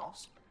these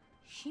dolls.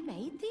 She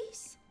made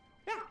these?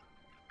 Yeah,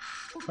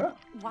 Huh?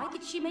 Why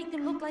did she make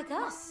them look like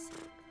us?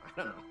 I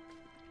don't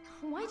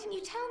know. Why didn't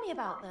you tell me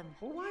about them?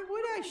 Well, why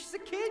would I? She's a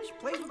kid. She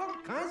plays with all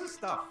kinds of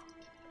stuff.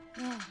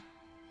 Yeah,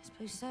 I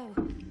suppose so.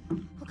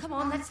 Well, come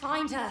on, let's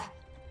find her.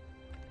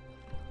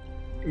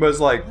 But it's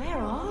like, Where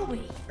are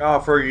we?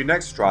 for your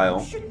next trial,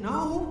 You should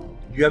know.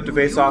 you have to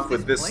face use off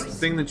with this this place.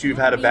 thing that you've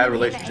had a We've bad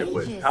been here for relationship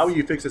with. ages. How will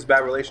you fix this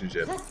bad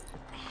relationship? Plus,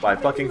 By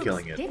everything fucking looks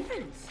killing it.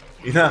 different.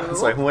 You know,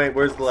 it's like, wait,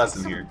 where's the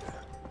lesson here?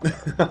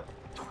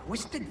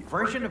 Twisted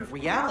version of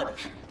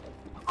reality.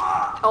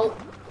 Oh,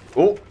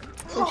 Oh,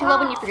 don't you love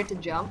when you forget to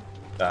jump?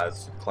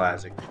 that's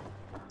classic.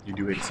 You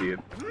do hate to see it.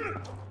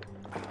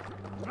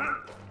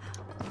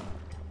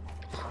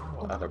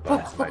 What other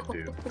buttons might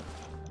do?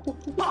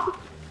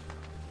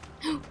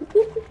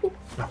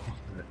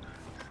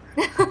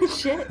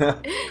 Shit.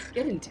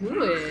 Get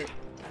into it.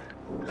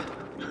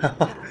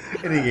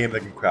 Any game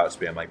that can crouch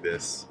spam like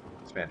this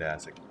is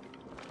fantastic.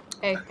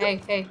 Hey,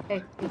 hey, hey,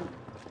 hey, hey.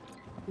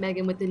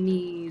 Megan with the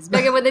knees.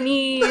 Megan with the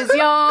knees.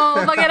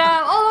 Yo, fuck it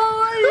up.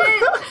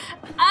 Oh,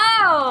 shit.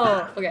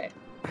 Ow. Okay.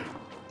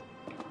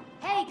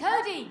 Hey,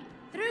 Cody!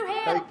 Through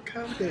here! Hey,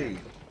 Cody.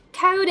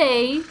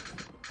 Cody.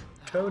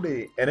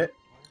 Cody. In it?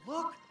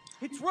 Look,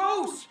 it's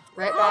Rose.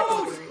 Right back in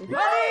Rose, the green.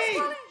 buddy.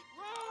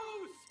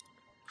 Rose.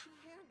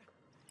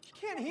 She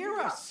can't hear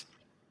us.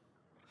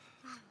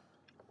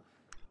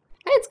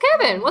 Hey, it's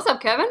Kevin. What's up,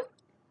 Kevin?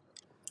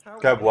 How are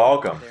Kev, we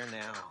welcome. There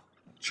now.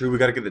 True, we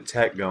gotta get the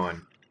tech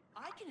going.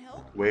 I can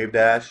help. Wave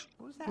dash.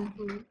 Who's that?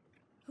 Mhm.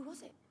 Who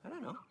was it? I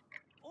don't know.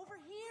 Over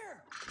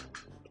here.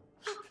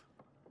 Look,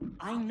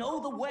 I know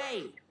the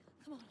way.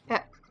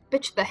 Yeah,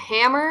 bitch, the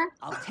hammer.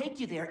 I'll take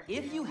you there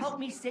if you help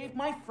me save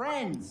my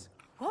friends.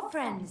 What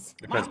friends?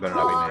 Your friends better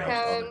not be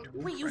named.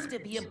 Kevin. We used to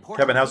be important.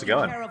 Kevin, how's it to take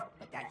going? care of,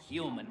 but that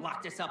human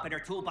locked us up in her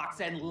toolbox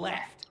and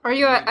left. Are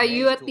you at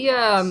the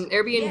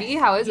Airbnb? Yes,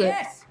 How is it?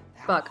 yes.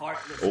 That Fuck.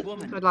 heartless Oh.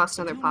 woman. I lost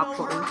another You know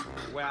popcorn.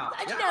 her? Well,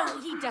 No,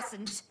 he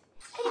doesn't.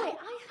 Anyway,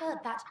 I heard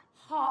that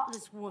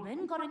heartless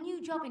woman got a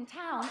new job in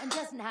town and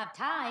doesn't have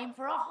time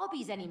for her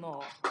hobbies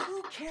anymore.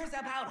 Who cares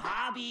about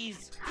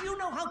hobbies? Do you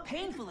know how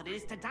painful it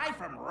is to die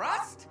from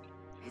rust?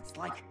 It's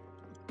like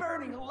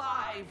burning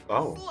alive.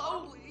 Oh.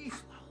 Slowly.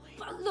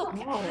 Look,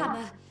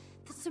 Hammer,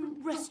 there's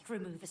some rust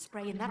remover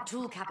spray in that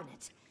tool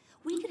cabinet.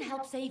 We can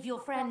help save your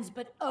friends,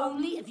 but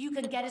only if you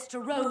can get us to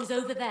Rose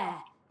over there.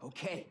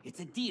 Okay, it's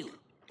a deal.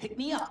 Pick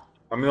me up.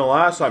 I mean, the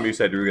last time you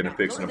said you were gonna Now,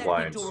 fix go an to that big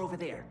appliance. door over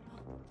there.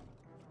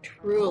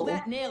 Pull True.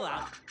 that nail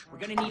out. We're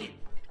gonna need it.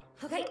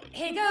 Okay,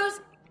 here goes.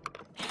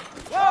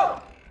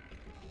 whoa!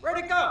 Where'd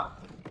it go?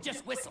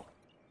 Just whistle.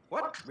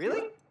 What?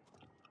 Really?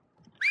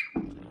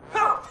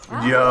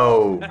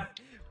 Yo.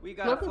 We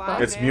got What a the flying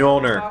fuck? It's man,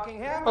 Mjolnir. talking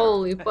hammer.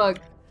 Holy fuck.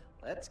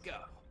 Let's go.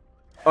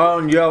 Oh,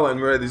 and yo, and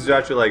this is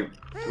actually like,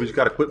 we just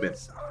got equipment.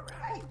 It's all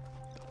right.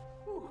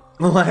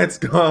 Let's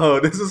go.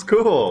 This is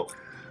cool.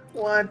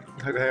 What?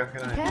 Okay,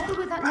 can I? Careful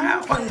with that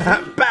nail,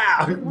 Cody.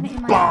 Bow! want it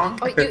in my Bonk!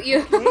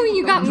 Oh,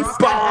 you got me Drop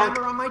stuck. that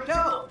hammer on my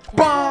toe.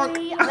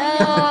 Bonk!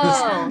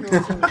 Sorry,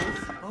 No.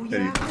 Oh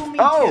yeah. Well, me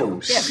Oh,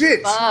 too. Get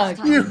shit!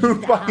 fucked. You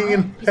fucking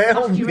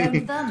impaled your own me!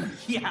 thumb.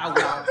 Yeah.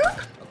 Well.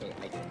 Okay,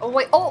 I did. Oh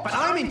wait. Oh. But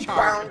I'm in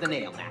charge of the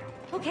nail now.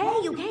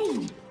 Okay,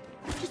 okay.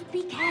 Just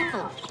be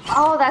careful.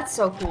 Oh, that's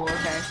so cool.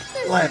 Okay.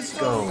 Let's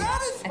go.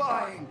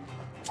 Satisfying.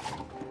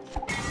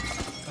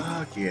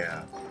 Fuck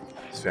yeah.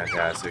 It's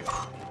fantastic.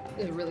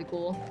 This is really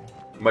cool.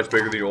 Much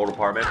bigger than your old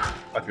apartment.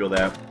 I feel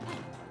that.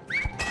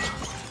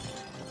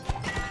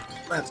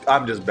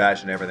 I'm just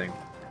bashing everything.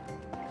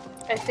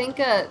 I think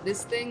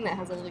this thing that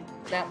has a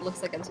that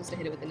looks like I'm supposed to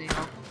hit it with a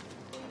nail.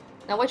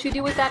 Now what you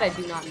do with that, I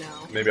do not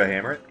know. Maybe I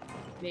hammer it?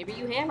 Maybe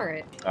you hammer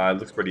it. It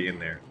looks pretty in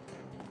there.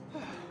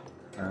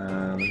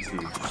 Let's see.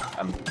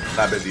 I'm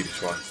not busy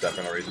destroying stuff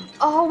for no reason.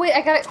 Oh wait,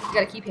 I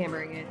gotta keep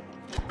hammering it.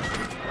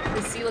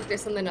 You see, look,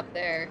 there's something up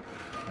there.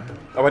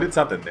 Oh, I did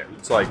something there.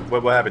 It's like,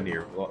 what happened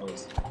here? What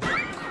was...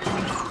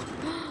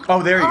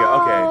 Oh, there you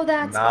go. Okay. Oh,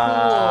 that's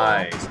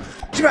nice.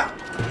 Nice.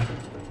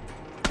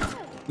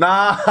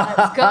 Nice.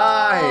 Let's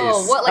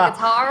go. What, like it's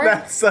hard?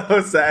 That's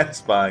so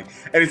satisfying.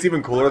 And it's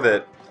even cooler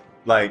that,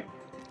 like,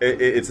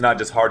 it's not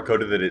just hard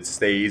coded that it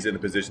stays in the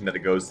position that it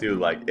goes to.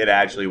 Like, it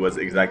actually was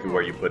exactly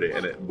where you put it,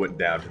 and it went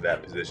down to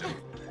that position.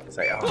 It's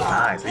like, oh,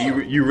 nice.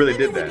 You really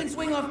did Maybe we can that.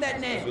 swing off that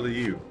It's nail. really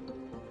you.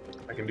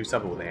 I can do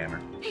something with a hammer.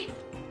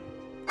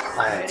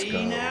 Let's Ready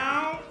go.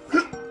 now?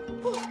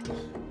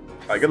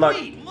 Alright, good luck.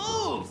 Sweet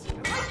moves. I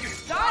like your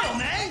style,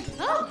 man.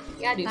 Oh,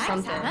 You gotta do thanks,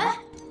 something.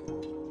 Hammer.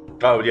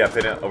 Oh, yeah,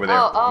 pin it over there.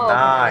 Oh,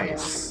 okay,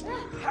 Nice.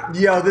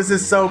 Yo, this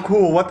is so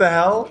cool. What the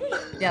hell?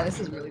 Yeah, this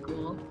is really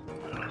cool.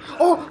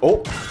 Oh!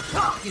 Oh,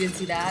 You didn't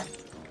see that?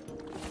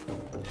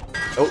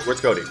 oh,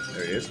 where's Cody?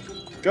 There he is.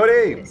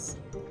 Cody! Nice.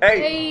 Hey!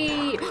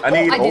 Hey! I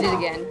need- I did oh. it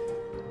again.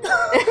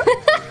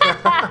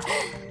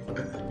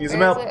 Need some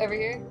Where help. is it? Over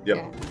here? Yep.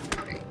 Yeah.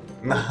 Great.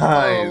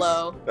 Nice.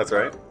 low. That's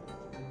right.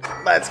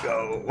 Let's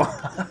go.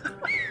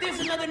 There's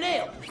another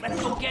nail.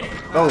 Let's go get it.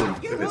 Oh,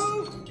 goodness.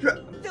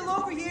 I'm still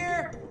over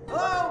here.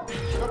 Hello?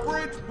 The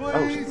bridge, Oh,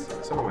 please.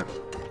 someone went.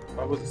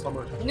 Why was it so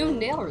much? New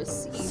nail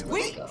received. Let's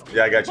Sweet. go.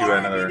 Yeah, I got you More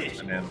another.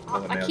 ammunition.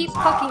 Another I nail. keep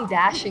fucking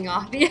dashing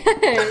off the edge. I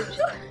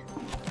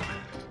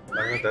don't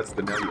know if that's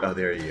the nail. Oh,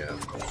 there you go.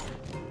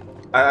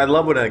 I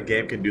love when a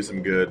game can do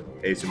some good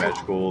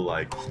asymmetrical,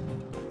 like.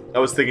 I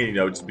was thinking, you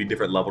know, just be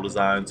different level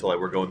design, so like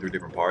we're going through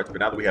different parts. But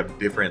now that we have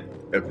different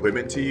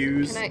equipment to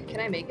use, Can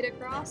I make it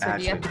across, or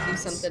do you have to do Actually,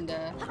 something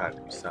to? try to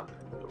do something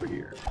over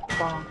here.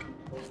 Bonk.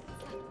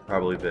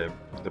 Probably the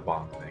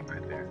bonk thing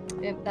right there.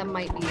 That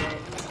might be it.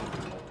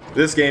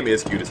 This game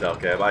is cute as hell,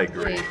 Kev. I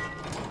agree. Wait.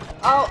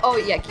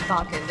 Oh yeah, keep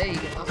bonking. There you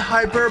go.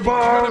 Hyper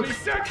bonk.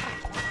 There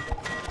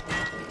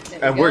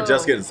we And we're go.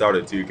 just getting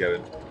started too,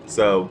 Kevin.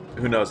 So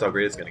who knows how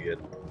great it's gonna get?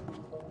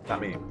 Not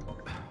me.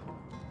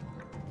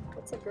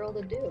 What's a girl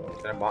to do?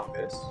 Can I bonk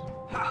this?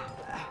 Oh,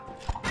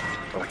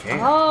 I can.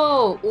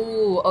 Oh,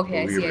 ooh,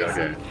 okay, Ooh, I here see, we go, I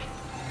see. okay.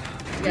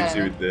 You Yeah.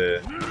 see with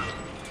the.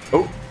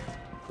 Oh,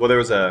 well, there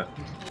was a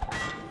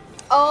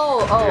Oh,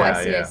 Yeah,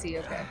 I yeah. see,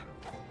 okay.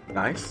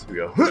 nice.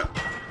 Here we go.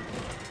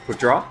 Quick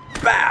draw.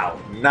 Bow.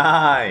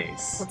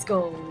 Nice. Let's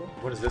go.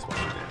 What is this one?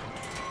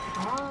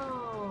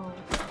 Oh.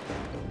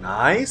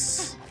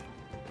 Nice.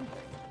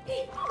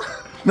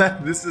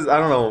 This is, I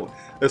don't know.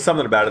 There's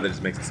something about it that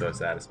just makes it so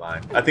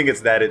satisfying. I think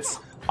it's that it's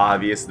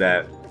obvious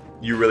that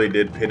you really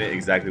did pin it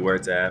exactly where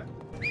it's at.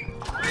 It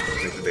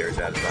makes it very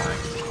satisfying.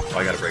 Oh,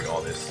 I gotta break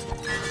all this.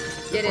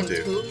 Get This one in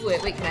too. two.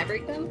 Wait, can I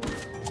break them?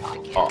 Oh, I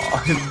can't.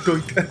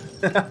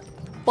 Aw.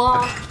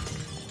 Bonk.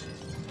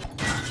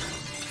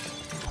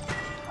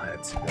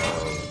 Let's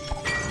go.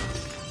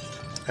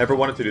 Ever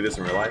wanted to do this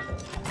in real life?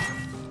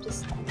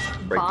 Just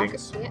Break bonk.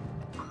 things? Yeah,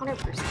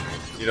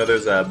 100%. You know,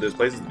 there's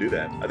places to do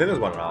that. I think there's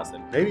one in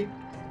Austin. Maybe.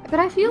 But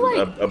I feel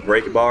like A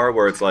break bar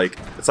where it's like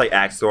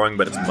axe throwing,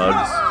 but it's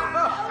mugs.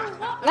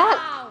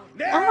 that.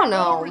 I don't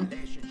know.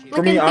 Like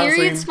For me, in theory,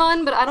 honestly- it's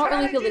fun, but I don't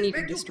really feel the need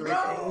to destroy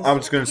things. I'm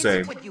just gonna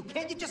say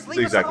Can't you just leave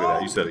us exactly that.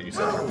 alone? You said it. You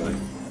said it. Right.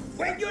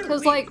 When you're Because,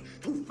 weak, like,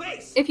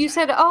 two-faced. if you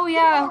said, "Oh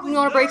yeah, you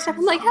want to break stuff,"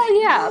 I'm like,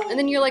 "Hell yeah!" And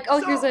then you're like, "Oh,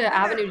 here's an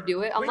avenue to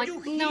do it." I'm like,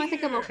 "No, I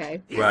think I'm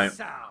okay." This Right.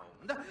 sound,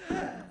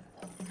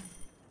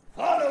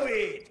 follow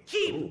it.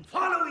 Keep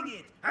following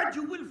it, and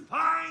you will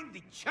find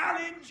the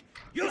challenge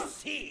you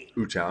see.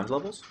 Ooh, challenge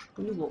levels?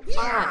 You will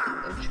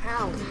find a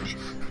challenge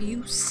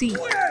you see.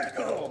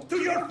 Welcome to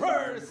your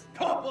first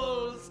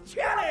couples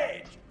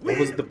challenge. What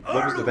was the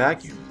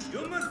vacuum?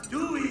 You must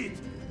do it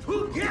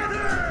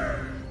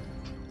together.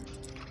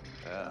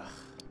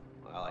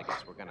 Well, I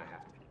guess we're gonna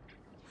have to.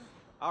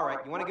 All right,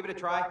 you want to give it a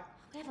try?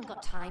 We haven't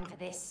got time for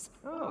this.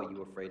 Oh,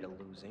 you afraid of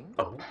losing?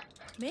 Oh.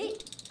 Me?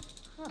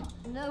 Oh,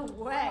 no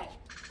way.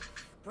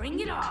 Bring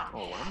it on.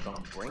 Oh, I'm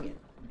gonna bring it.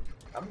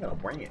 I'm gonna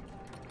bring it.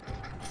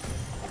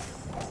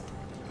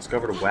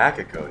 Discovered a whack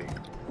it, Cody.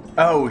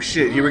 Oh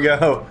shit, here we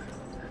go.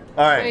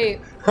 Alright.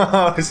 Wait.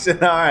 Oh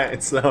shit,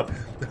 alright. So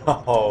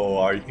oh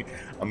are you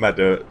I'm about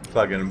to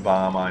fucking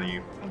bomb on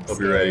you. I'm Hope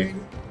you're ready.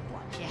 scared.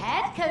 Watch your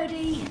head,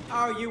 Cody.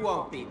 Oh, you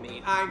won't beat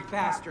me. I'm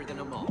faster than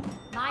a mole.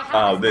 My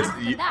Oh, hammer's this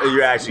faster you, than that.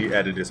 you're actually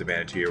at a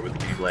disadvantage here with the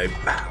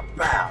gameplay. Bow,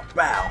 bow,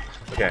 bow.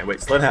 Okay,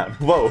 wait, slow down.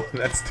 Whoa,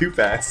 that's too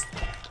fast.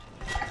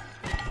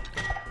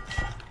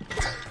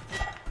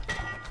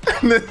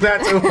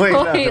 That's way Wait,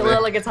 nothing.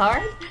 like it's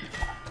hard?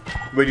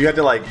 But you have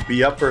to like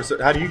be up for a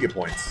certain. How do you get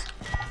points?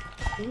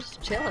 I'm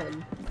just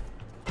chilling.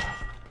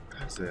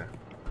 That's it.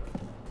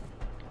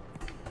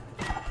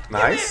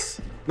 Nice.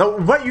 No,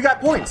 what? You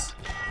got points.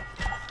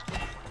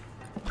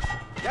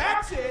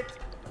 That's it.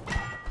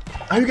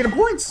 How are you getting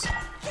points?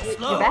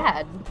 You're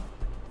bad.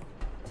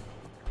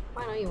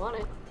 I know you want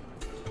it.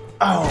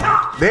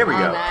 Oh, there we Oh,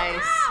 go. nice.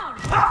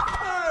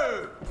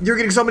 Oh, You're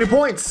getting so many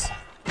points.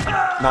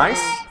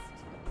 Nice.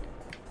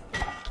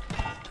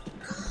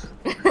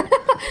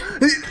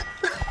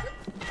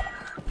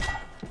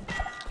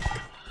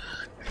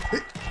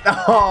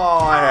 Oh,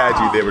 I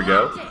had you. There we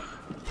go.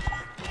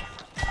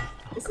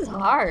 This is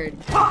hard.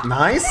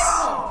 Nice.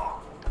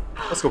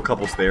 Let's go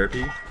couples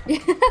therapy.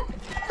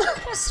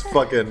 Just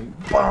fucking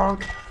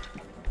bonk.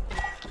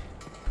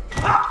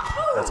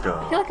 Let's I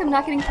go. feel like I'm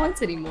not getting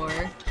points anymore.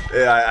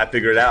 Yeah, I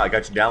figured it out. I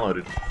got you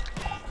downloaded.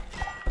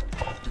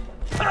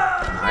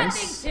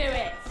 Nice. To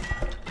it.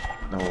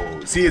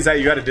 No. See, is that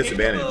you got a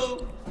disadvantage?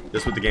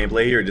 Just with the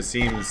gameplay here, it just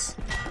seems.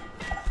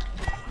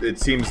 It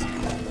seems.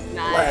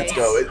 Nice. Let's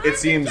go. It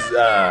seems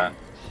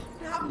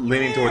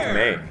leaning towards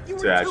May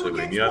to actually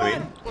win. You know what I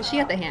mean? Well, she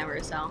had the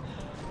hammer, so.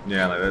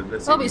 Yeah, like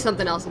that's Probably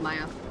something else in my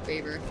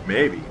favor.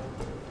 maybe.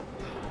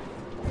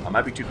 I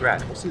might be too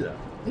cracked. We'll see though.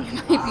 You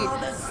might be Oh,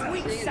 the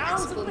sweet saying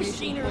sounds of exclamation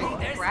machinery. point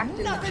There's cracked in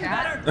the nothing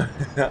chat.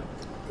 better.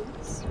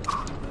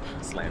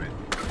 Slam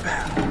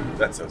it.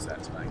 That's so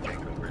satisfying. Can't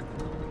get over it.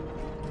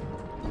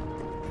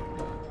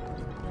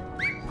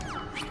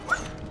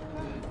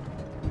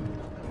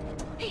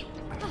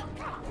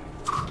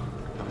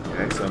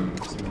 Okay, some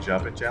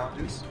jumping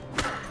challenges.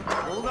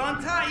 Hold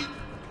on tight.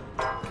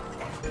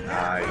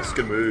 Nice,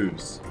 good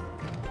moves.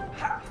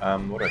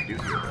 What do I do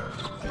here?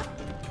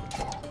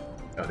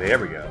 Oh, there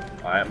we go.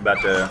 Alright, I'm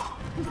about to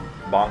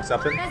bong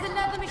something. There's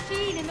another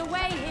machine in the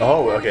way here.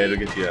 Oh, okay, it'll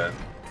get you a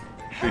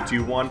 3,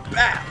 2, 1.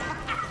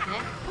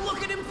 Ah!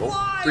 Look at him Oh,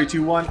 fly. 3,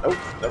 2, 1.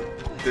 Oh, no.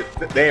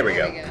 There we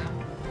go.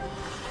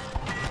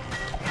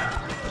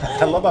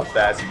 I love how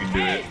fast you can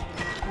do it.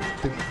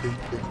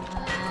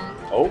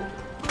 Oh,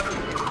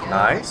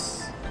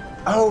 nice.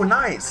 Oh,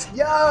 nice.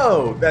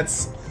 Yo,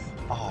 that's.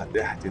 Oh,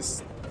 that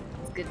just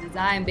It's good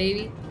design,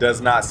 baby.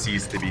 does not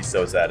cease to be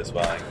so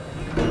satisfying.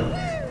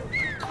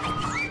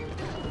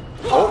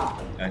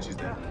 Oh, and she's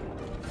dead.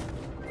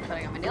 But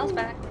I got my nails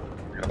back.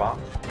 Got a bomb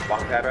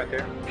pad right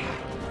there.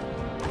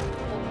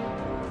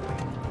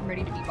 I'm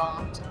ready to be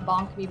bonked.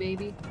 Bonk me,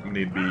 baby. You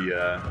need to be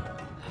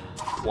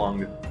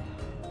flung.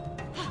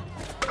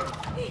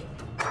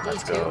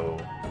 Let's Me too. go.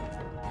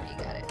 You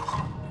got it.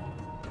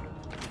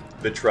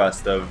 The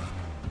trust of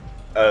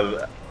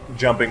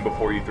jumping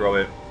before you throw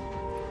it.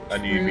 I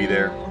knew you'd be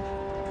there.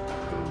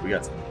 Ooh, we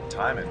got some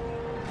timing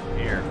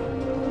here.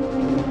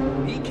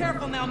 Be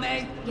careful now,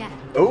 May. Yeah.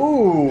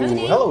 Ooh,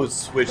 Cody? hello,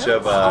 switch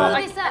of Oh,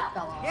 this up.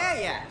 Fell off.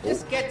 Yeah.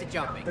 Just get to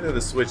jumping. look at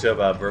the switch of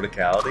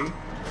verticality.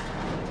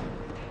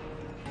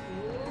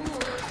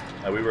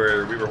 Ooh, We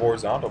were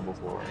horizontal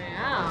before.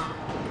 yeah.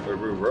 Or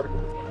we were vertical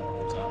before. Now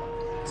horizontal.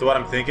 So what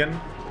I'm thinking,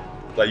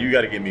 like you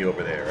got to get me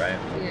over there, right?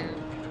 Yeah.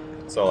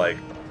 So like,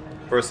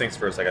 first things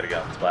first, I got to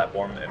get on this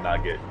platform and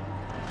not get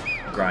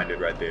grinded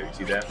right there. You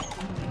see that?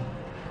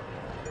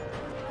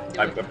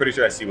 I'm pretty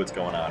sure I see what's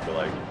going on, but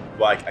like,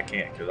 well, I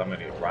can't because I'm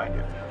gonna get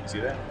grinded. You see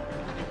that?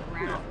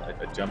 I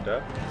jumped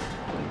up,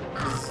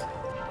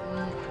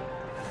 Mm.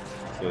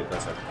 so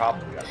that's a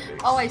problem we got to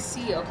fix. Oh, I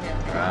see. Okay. Okay.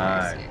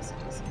 Right. I see.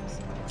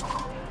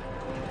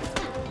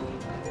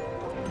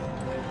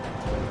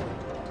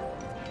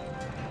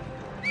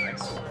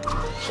 Nice.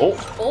 Oh,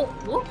 Oh,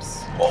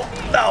 whoops. oh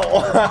no!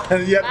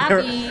 Yep,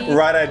 Happy.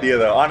 right idea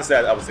though. Honestly,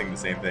 I was thinking the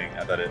same thing.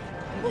 I thought it.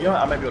 You know,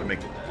 what? I might be able to make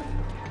it.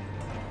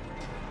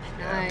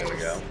 Nice. There we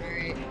go.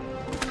 Alright.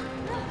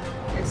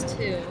 There's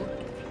two.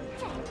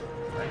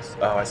 Nice.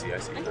 Oh, I see. I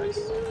Nice.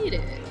 don't need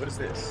it. What is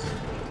this?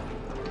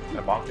 Can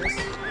I bonk this?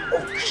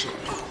 Oh shit.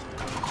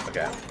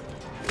 Okay.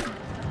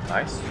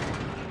 Nice.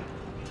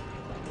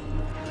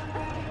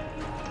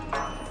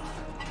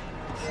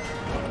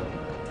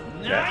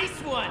 Nice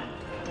one.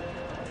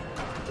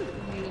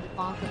 We need to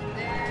bonk it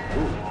there.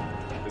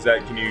 Ooh. Is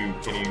that? Can you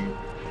Hit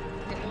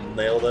one.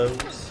 nail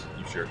those?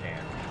 You sure can.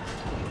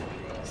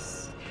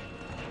 Nice.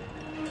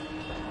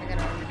 I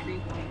gotta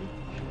retrieve one.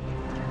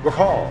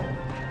 Recall.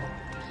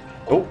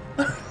 Oh.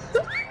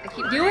 I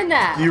keep doing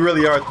that. You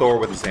really are Thor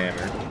with his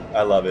hammer.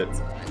 I love it.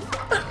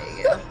 There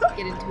you go.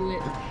 Get into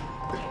it.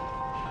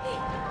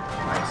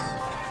 Nice.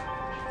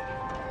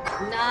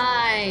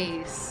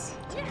 Nice.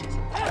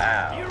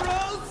 Wow.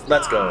 Heroes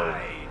Let's go.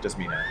 fly. Just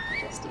me now.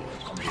 Just eat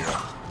I'm the hero.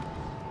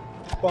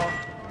 Bonk.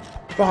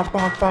 Bonk,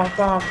 bonk, bonk,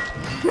 bonk.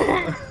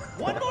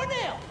 One more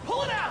nail.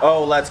 Pull it out.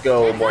 Oh, let's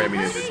go. More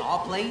ammunition. Saw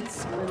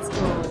plates. it. Let's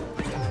go.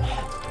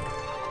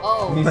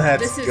 Oh,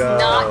 Let's this is go.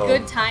 not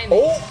good timing.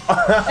 Oh! I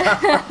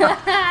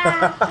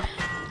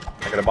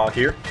got a bonk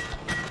here.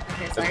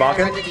 Okay, so It's I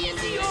gotta bonking? run to the end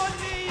of it.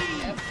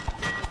 Yep.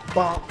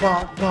 Bonk,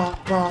 bonk, bonk,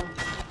 bonk.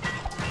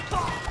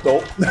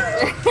 Oh.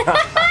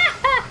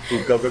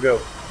 Ooh, go, go, go.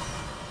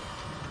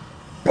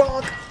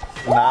 Bonk.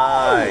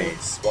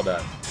 Nice. Well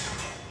done.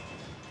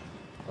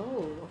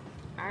 Oh,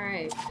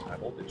 alright. High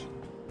voltage.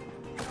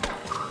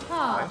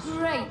 Oh,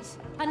 great.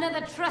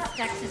 Another trust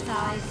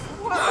exercise.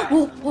 What?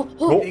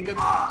 Oh. Think of,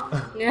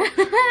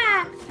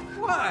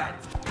 what?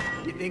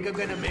 You think I'm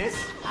gonna miss?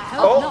 I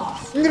hope not.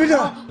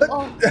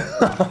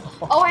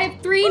 Oh, I have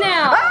 3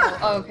 now.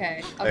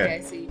 Okay, okay, I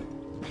see.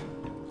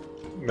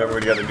 Remember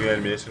when you got a new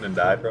animation and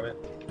died from it?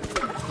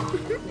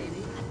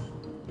 Maybe.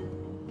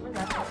 Where's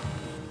that?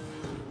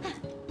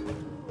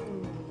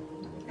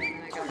 Okay,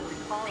 then I gotta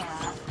recall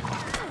that.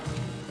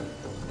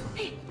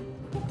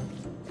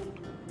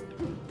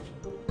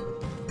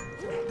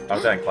 I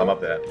was trying to climb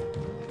up that.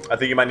 I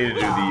think you might need to do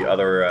the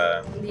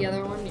other, The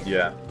other one?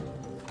 yeah.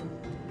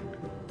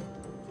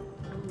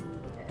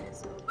 Okay,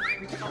 so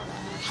recall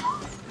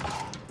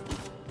that.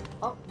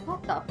 Oh,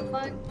 what the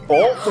fuck?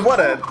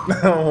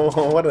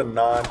 Oh, what a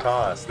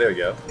non-toss. There we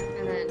go.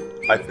 And then.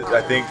 I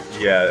think,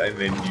 yeah, and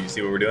then you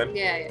see what we're doing?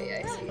 Yeah,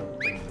 I see.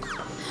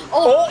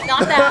 Oh,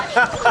 not that.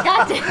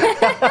 God damn it.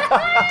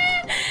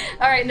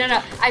 Alright,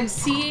 no. I'm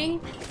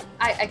seeing.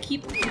 I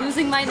keep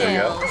losing my There you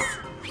go. nails.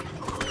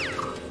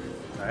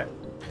 Alright.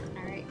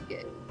 Alright,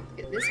 get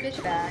this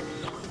bitch back.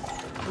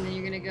 And then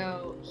you're gonna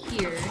go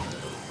here.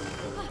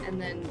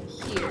 And then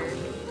here.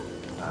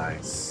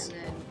 Nice. And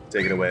then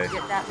Take it away.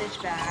 get that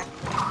bitch back.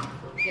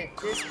 Get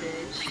this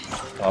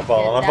bitch. I'm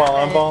falling,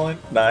 I'm falling.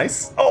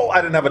 Nice. Oh,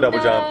 I didn't have a double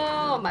jump.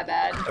 Oh, my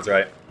bad. That's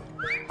right.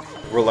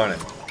 We're learning.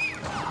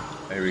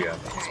 There we go.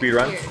 Alright, Speed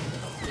run.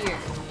 Here.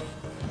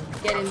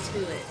 Get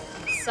into it.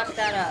 Suck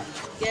that up.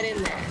 Get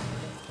in there.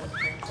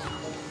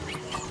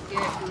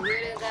 Get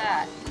rid of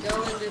that.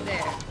 Go into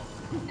there.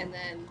 And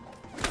then...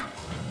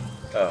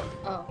 Oh.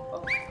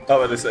 Oh.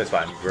 Oh, it's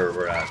fine.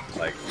 We're not,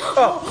 like...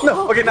 Oh,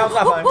 no! Okay, now it's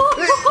not fine.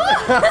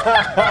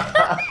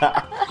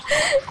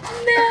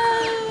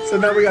 No! So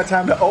now we got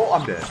time to... Oh,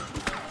 I'm dead.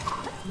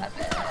 My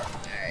bad.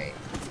 Alright.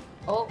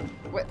 Oh,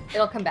 wait,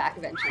 it'll come back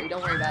eventually.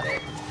 Don't worry about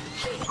it.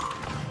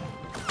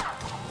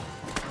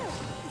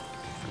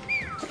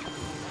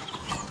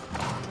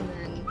 And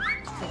then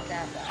take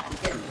that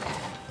back. Get in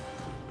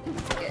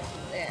there. Get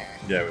there.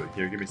 Yeah,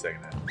 here, give me a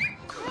second then.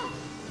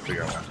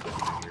 Figure out what I'm supposed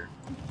to do here.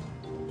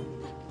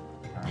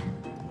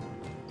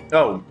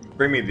 Oh,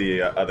 bring me the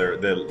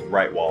the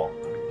right wall.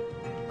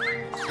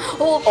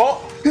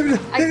 Oh!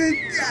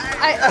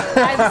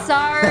 I'm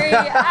sorry!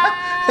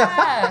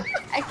 Ah!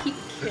 I keep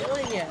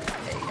killing you.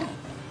 There you go.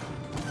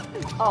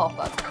 Oh,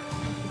 fuck.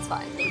 It's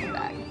fine. Take it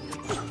back.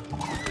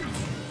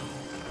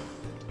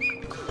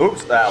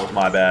 Oops, that was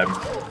my bad.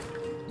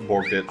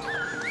 Borked it.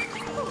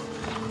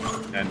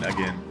 And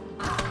again.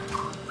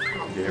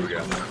 Okay, here we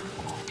go.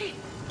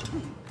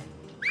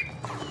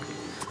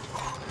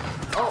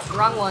 Oh,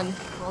 wrong one.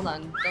 Hold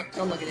on.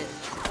 Don't look at it.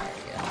 There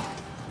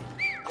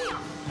we go.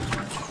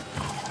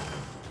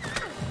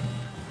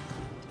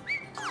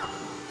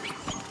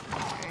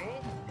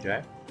 Alright.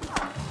 Okay.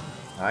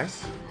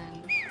 Nice.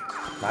 And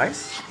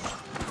Nice.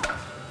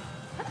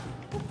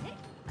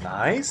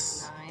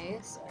 Nice.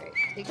 nice. Alright,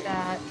 take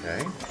that.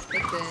 Okay.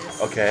 Take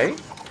this. Okay.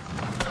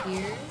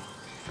 Here.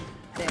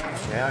 There.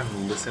 Okay,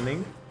 I'm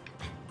listening.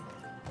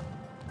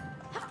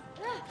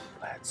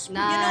 Let's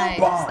Nice.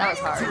 bomb. That was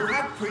hard. You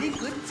have pretty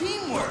good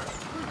teamwork.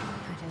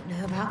 I don't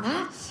know about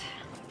that.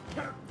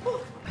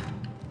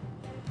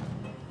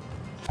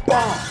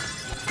 bomb.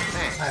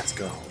 Let's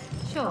go.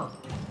 Sure.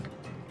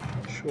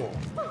 Sure.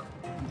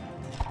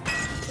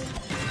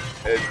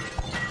 It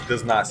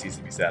does not cease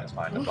to be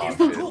satisfying to bomb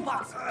shit.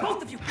 Toolbox,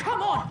 both of you,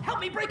 come on, help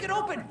me break it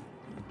open.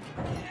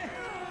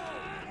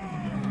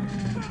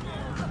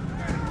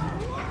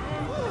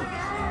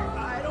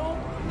 I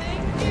don't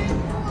think it's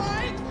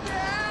like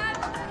that.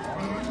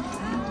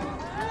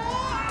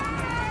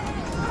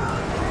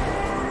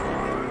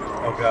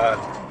 Oh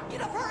god.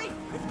 In a hurry,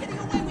 it's getting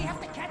away. We have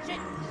to catch it.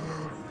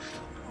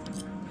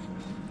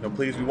 No,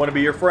 please, we want to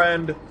be your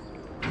friend.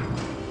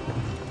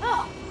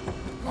 Oh,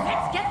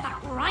 let's get that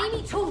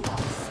grimy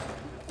toolbox.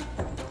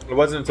 It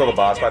wasn't until the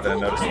boss fight that I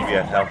noticed that we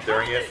had health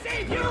during it.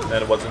 And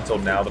then it wasn't until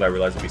now that I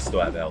realized that we still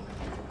have health.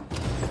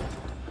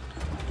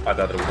 I thought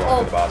that it was going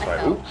to the boss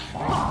fight. Ooh.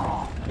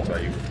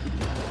 Sorry, you.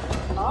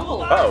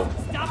 Oh. Uh-oh.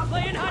 Stop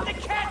playing hard to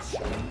catch.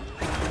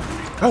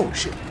 Oh,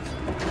 shit.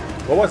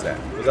 What was that?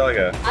 Was that like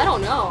a... I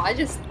don't know. I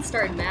just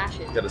started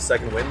mashing. Got a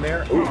second win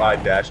there? Ooh, I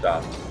dashed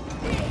off.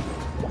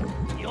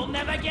 You'll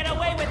never get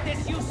away with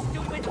this, you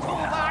stupid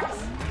toolbox.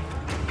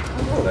 I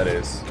don't know what that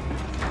is.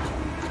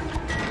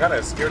 I'm kind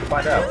of scared to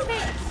find out.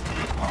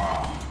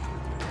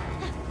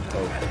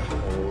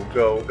 Oh,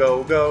 go,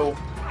 go, go.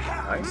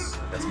 Nice.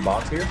 Got some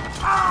bombs here.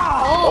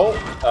 Oh,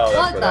 Oh, that's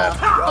what for the that.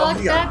 fuck? Oh,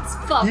 we got That's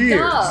fucked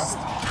pierced.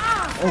 up.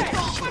 Oh,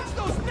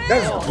 shit. That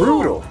is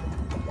brutal.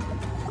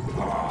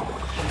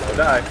 Don't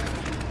die.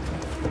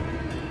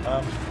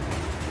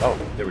 Oh,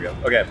 there we go.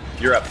 Okay,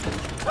 you're up.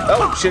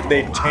 Oh, shit,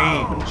 they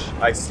change.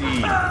 I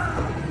see.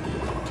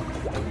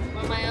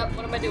 What am I up?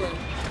 What am I doing?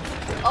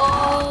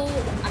 Oh,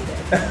 I'm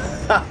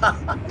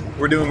dead.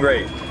 We're doing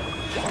great.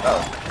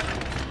 Oh.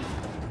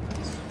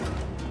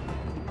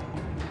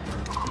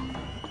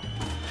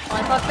 Oh,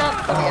 I fucked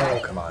up. Oh,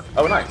 Okay. come on.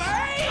 Oh, nice.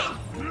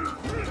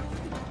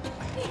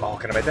 Oh,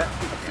 can I make that?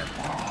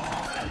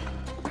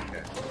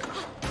 Okay.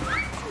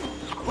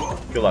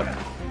 Good luck.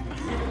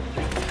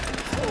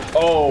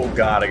 Oh,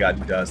 God, I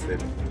got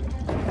dusted.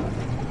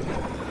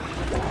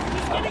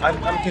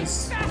 I'm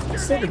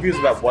still confused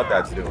about what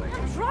that's doing.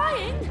 I'm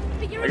trying,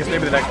 but you're I guess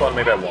maybe the next one,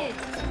 maybe I won't.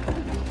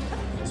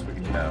 Just we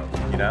can know,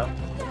 you know?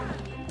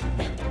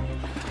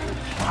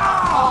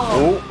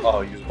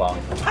 Oh, use a bomb.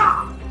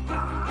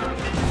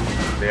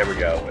 There we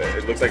go.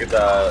 It looks like it's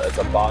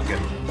a bonkin.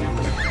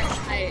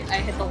 I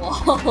hit the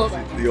wall.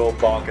 The old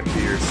bonkin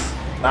Pierce.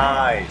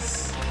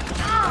 Nice.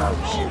 Oh,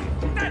 shoot.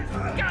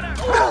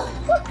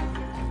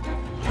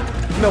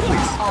 No,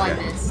 please. Oh, I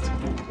Okay. missed.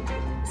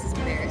 This is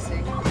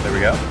embarrassing. There we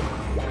go.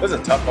 This is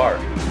a tough part.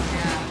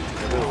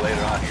 Yeah. A little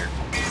later on here.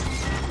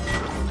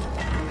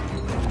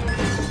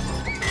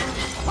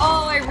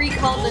 Oh, I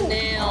recalled the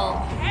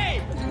nail.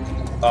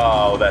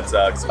 Oh, that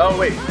sucks. Oh,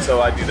 wait. So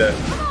I do the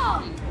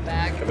Come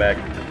back. come back.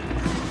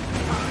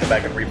 Come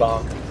back and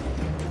rebonk.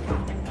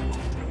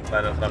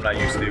 Not nothing I'm not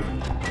used to.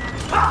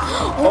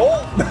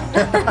 Oh!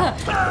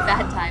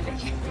 Bad timing.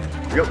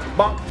 Go,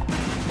 bonk.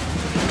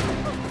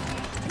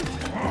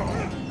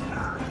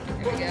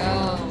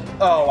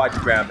 Oh, I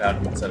ground pound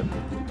him instead of.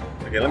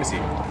 Okay, let me see.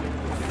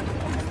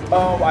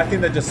 Oh, I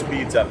think that just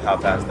speeds up how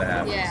fast that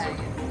happens. Yeah.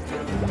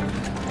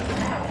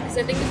 Because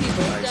I think if you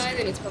both die,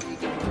 then it's probably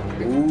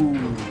different.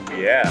 Ooh,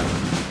 yeah.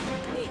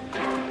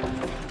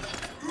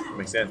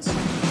 Makes sense.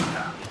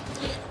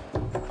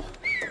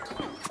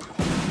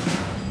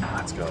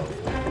 Let's go.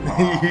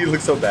 He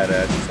looks so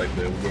badass, just like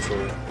the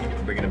whistle,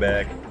 bringing it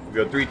back. We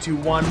go 3, 2,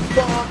 1.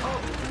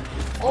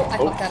 Oh, I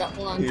fucked that up.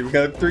 Hold on. Here we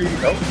go 3.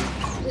 Oh,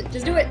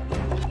 Just do it.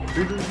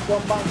 3, 2,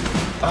 1, bang.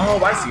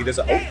 Oh, I see. There's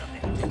a. Oh,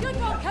 Good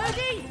one,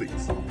 Cody!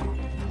 please.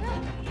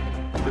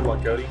 Good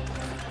one, Cody.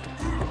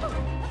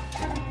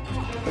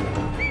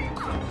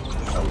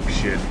 Oh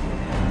shit.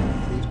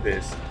 Who's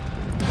pissed?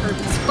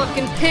 Kirby's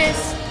fucking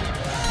pissed.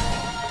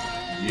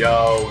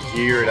 Yo,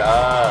 geared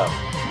up.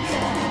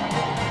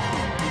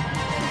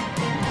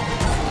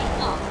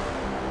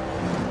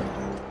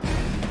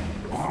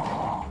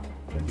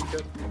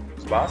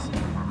 Boss?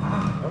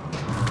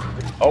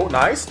 Oh,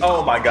 nice.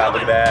 Oh my god,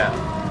 look at that.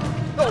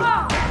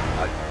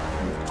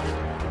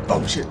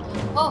 Oh shit.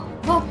 Oh,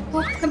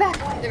 come back.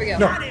 There we go.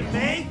 No. Got it,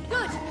 May.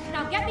 Good!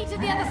 Now get me to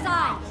the other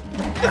side!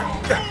 Look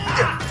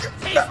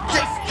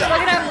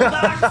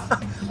at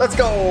him. Let's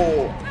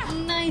go.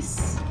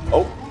 Nice.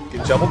 Oh,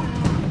 get shoveled.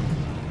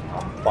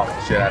 I'll fuck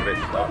the shit out of it.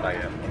 Oh, not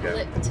yet. Okay.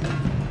 Lit.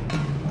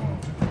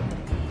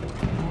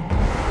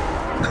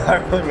 I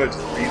really would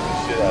just beat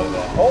the shit out of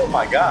that. Oh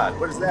my god,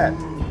 what is that?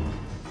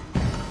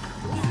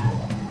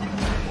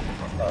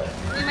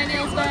 Give me my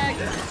nails back.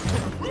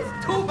 This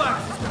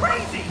toolbox is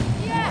crazy.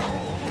 Yeah!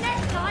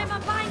 Next time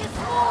I'm buying a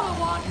smaller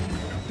one!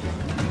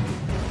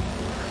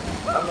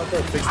 I don't know if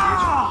they'll fix the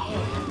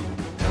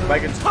issue. If I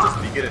can just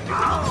get a new one.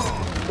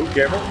 Oh,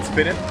 careful,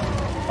 spinning.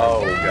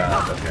 Oh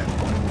god, okay.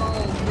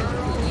 Oh,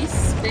 girl, we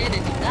spin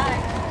and you die.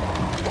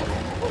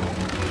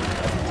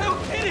 No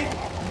kidding.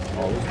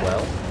 All is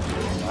well.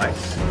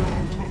 Nice.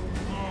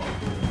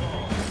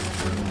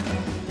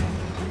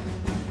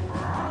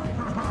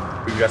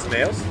 We got some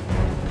nails.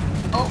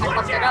 Oh, I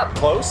fucked that up.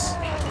 Close.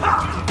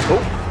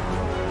 Oh,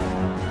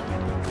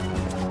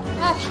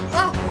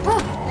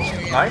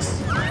 nice.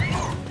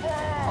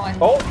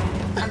 Oh,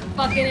 I'm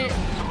fucking it.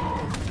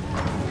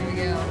 There we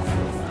go.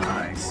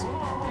 nice.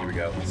 Here we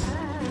go.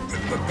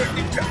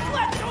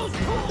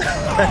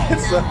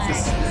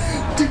 Nice.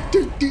 Ding,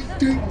 ding, ding,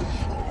 ding.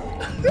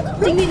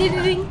 Ding ding ding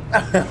ding.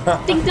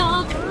 Ding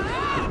dong.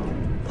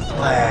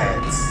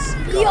 Let's.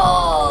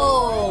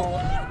 Yo!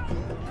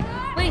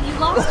 Wait, you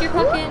lost your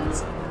fucking.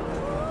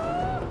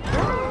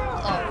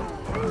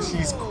 Oh.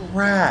 She's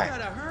cracked.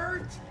 Gotta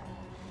hurt.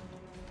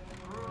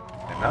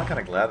 And now I'm kind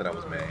of glad that I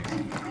was May.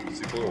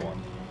 It's a cool one.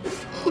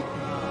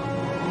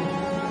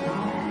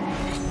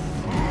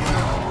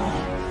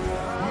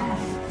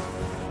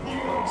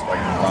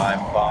 Spike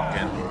prime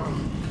bonking.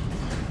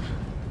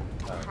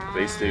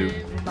 Base 2.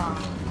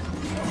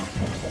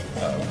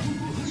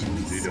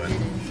 What are you doing?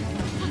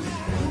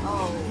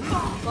 Oh,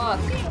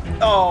 fuck.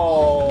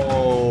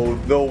 Oh,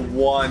 the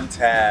one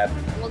tap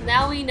Well,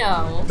 now we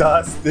know.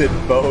 dusted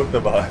both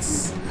of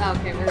us.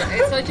 Okay,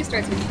 so it just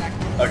starts with back.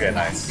 Okay,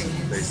 nice.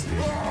 Base 3.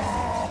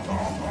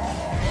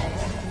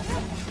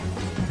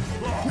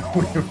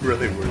 We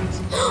really were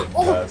just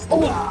dust.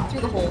 Oh,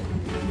 through the hole.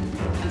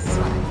 This is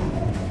fine.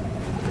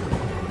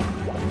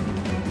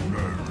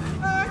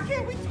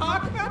 Can we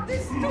talk about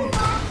this toolbox?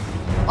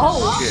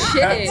 Oh,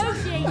 shit.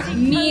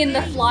 Negotiating, Me and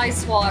the Cody. fly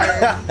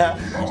swatter.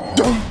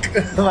 Dunk!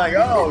 I'm like,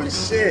 oh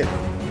shit!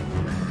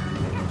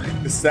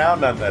 The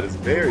sound on that is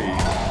very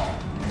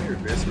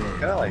visceral.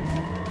 Kind of like.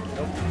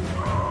 Nope.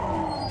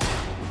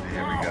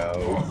 There we go.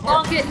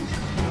 Bonk it.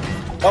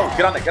 Oh,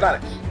 get on it, get on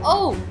it.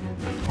 Oh.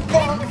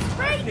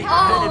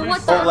 Oh,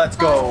 what the? Oh, let's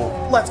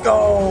go. Let's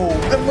go.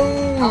 The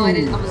move. Oh, I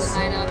wasn't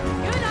high enough.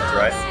 That's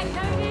right.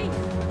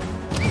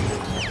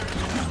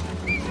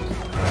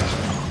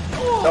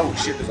 Oh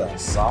shit, there's a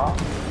saw.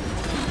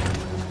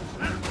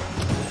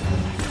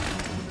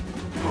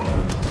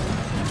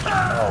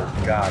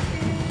 Oh god.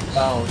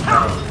 Oh no.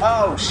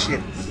 Oh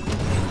shit.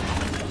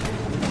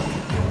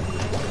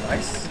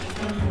 Nice.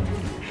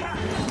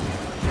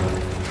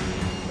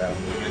 No,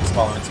 it's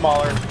smaller and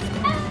smaller.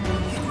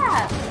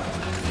 Yeah.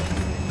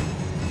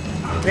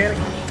 Panic.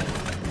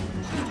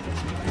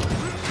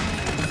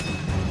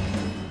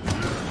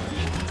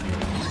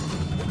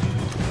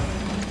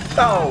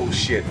 Oh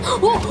shit. No.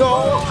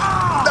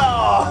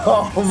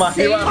 Oh my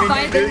Saved god.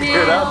 by the Pick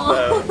it up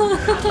though.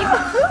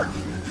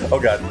 Oh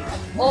god.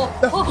 Oh,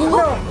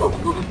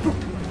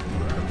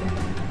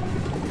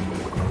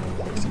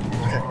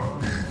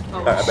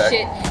 Alright, back.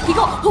 shit. He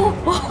go.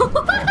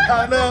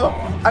 Oh no.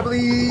 I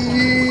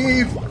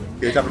believe.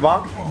 Okay, time to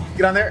bonk.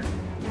 Get on there.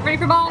 Ready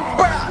for bonk?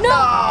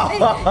 No! He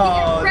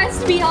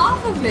pressed me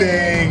off of it.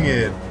 Dang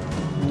it.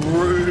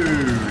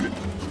 Rude.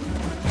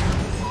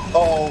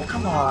 Oh,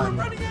 come on.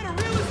 Running out of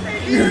real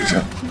estate You're here.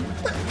 just...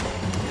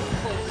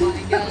 Oh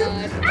my god.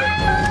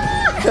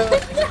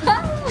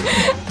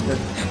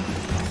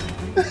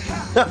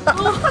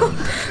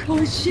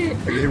 Oh shit.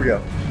 Okay, here we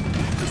go.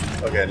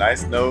 Okay,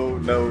 nice. No.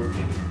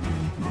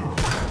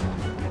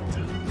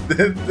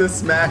 the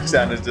smash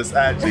sound is just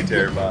actually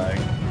terrifying.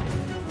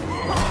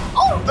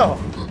 Oh!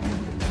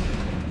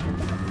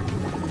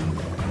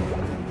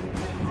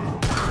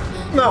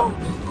 No!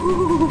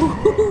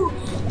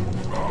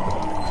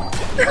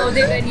 Oh,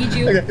 David, I need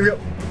you. Okay, here we go.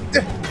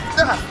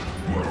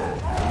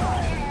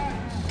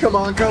 Come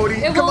on, Cody.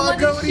 It Come won't on, let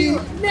me Cody.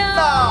 shoot. No!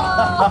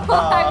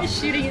 I was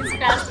shooting as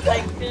fast as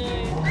I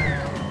could.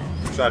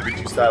 Trying to be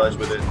too stylish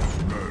with it.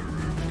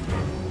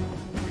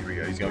 Here we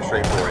go. He's going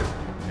straight for it.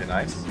 Okay,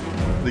 nice.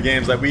 The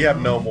game's like, we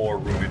have no more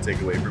room to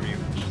take away from you.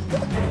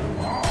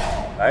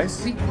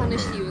 Nice. We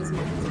punished you as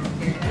much as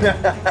we can.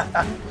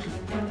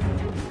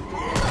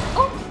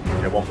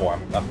 Yeah, one more.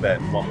 I'm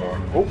betting. One more.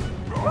 Oh,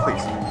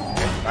 please.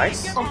 Okay,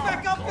 nice. Get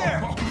back up there!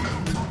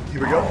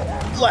 Here we go.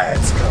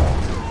 Let's go.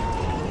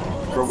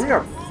 Bro, we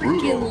are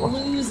Freaking brutal.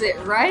 lose it,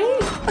 right?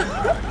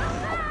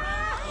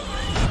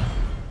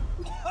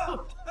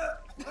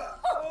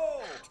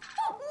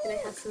 Can I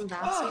have some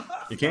Vaseline?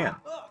 You can.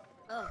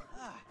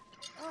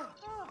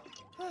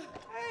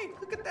 Hey,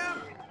 look at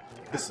them!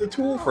 It's the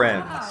Tool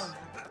Friends.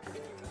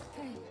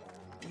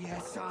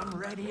 Yes, I'm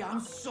ready.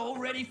 I'm so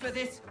ready for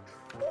this.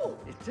 Ooh,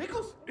 it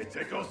tickles. It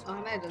tickles. Oh,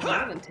 I might have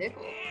not even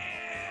tickled.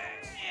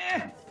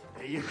 Yeah.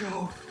 There you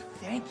go.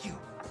 Thank you.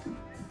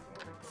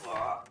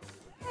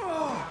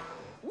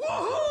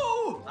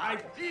 Woohoo! I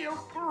feel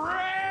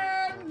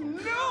brand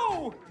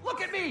new.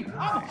 Look at me.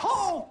 I'm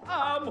home.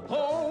 I'm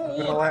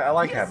home. I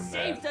like You having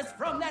saved that. us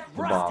from that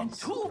rusted bombs.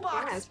 Yeah,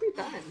 toolbox. it's pretty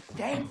fun.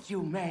 Thank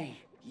you, May.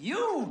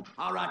 You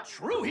are a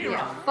true hero.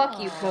 Yeah, fuck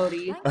you,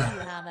 Cody. Thank you,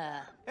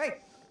 Hammer. Hey,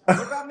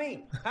 what about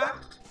me? Huh?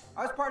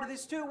 I was part of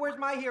this too. Where's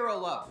my hero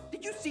love?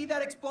 Did you see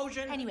that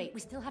explosion? Anyway, we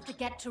still have to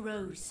get to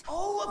Rose.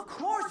 Oh, of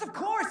course, of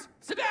course.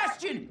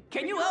 Sebastian,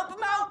 can you help them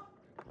out?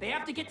 They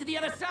have to get to the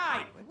other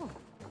side.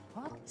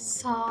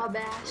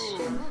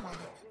 Sebastian.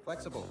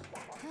 Flexible.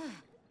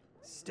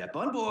 Step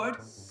on board.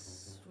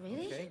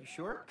 Really? Okay, you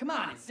sure? Come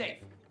on, it's safe.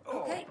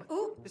 Okay.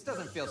 Ooh. This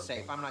doesn't feel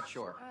safe. I'm not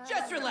sure.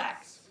 Just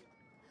relax.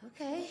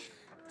 Okay.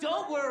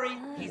 Don't worry,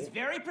 he's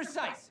very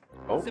precise.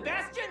 Oh.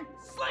 Sebastian,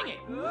 sling it.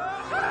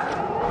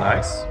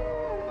 Nice.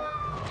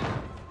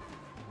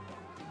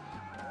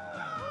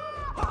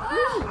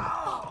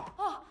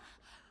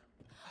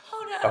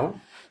 Oh no. Oh,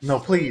 no,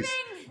 please.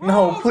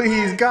 No,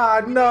 please,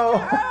 God, no.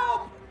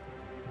 Help!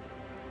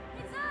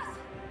 It's us,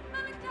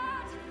 Mum and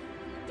Dad.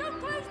 Don't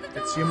close the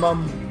door. It's your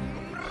mum.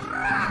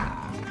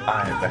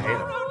 I hate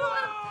him.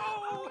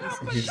 Oh, no!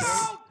 He's-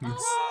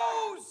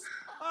 Close!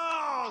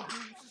 Oh,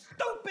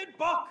 stupid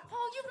book!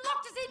 Oh, you've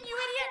locked us in, you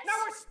idiots. Now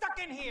we're stuck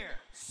in here.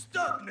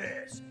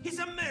 Stuckness is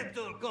a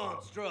mental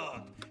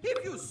construct.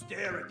 If you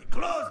stare at the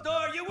closed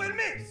door, you will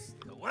miss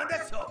the one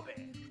that's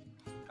open.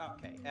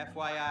 Okay,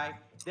 FYI,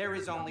 there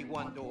is only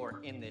one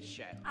door in this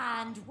shed.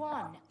 And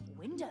one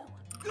window.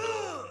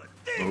 Good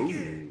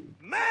thinking,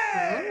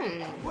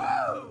 man.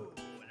 Whoa!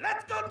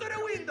 Let's go to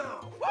the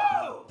window.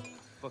 Whoa!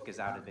 Book is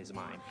out of his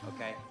mind,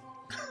 okay?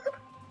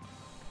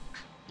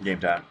 Game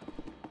time.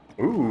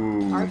 Ooh.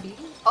 RB.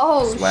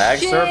 Oh, Swag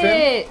shit.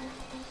 surfing?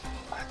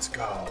 Let's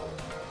go.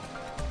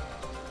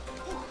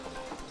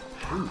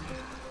 Oh.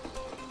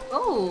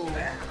 Oh.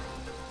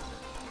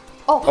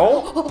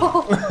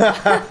 Oh.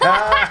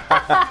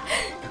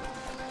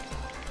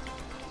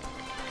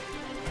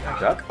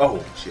 Duck?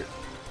 Oh, shit.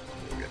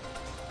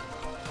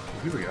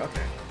 Here we go,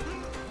 okay.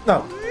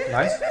 No,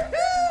 nice.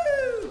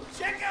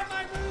 Check out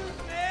my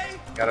moves, May.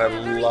 Gotta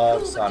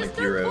love Cool, but Sonic just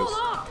don't Heroes. fall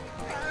off.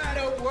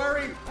 Don't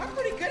worry, I'm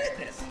pretty good at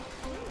this.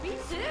 Me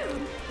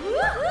too.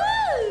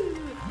 Woohoo!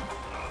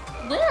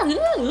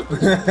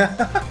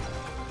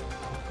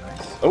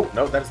 Oh,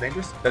 no, that is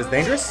dangerous. That is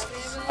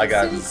dangerous. I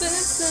got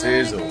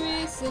sizzle.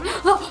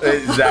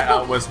 That I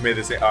almost made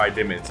the same. Oh, I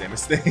did make the same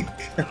mistake.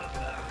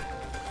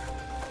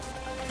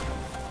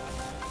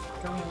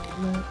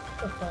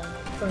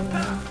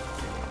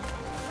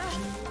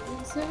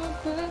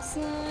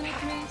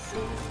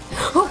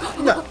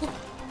 No.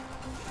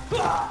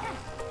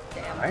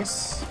 Damn.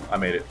 Nice. I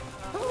made it.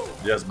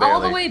 Just barely. All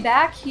the way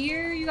back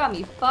here? You got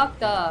me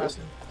fucked up. There's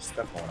some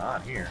stuff going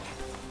on here.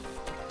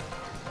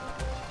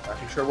 Not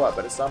too sure what,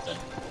 but it's something.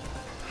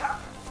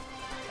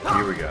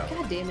 Here we go.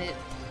 God damn it.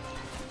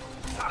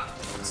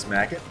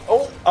 Smack it.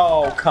 Oh,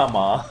 oh, come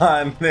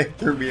on. They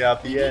threw me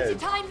out the We need to edge.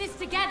 time this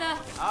together.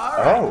 All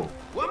right. Oh,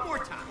 One more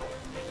time.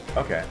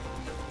 okay.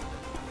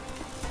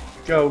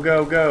 Go,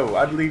 go, go.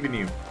 I believe in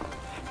you.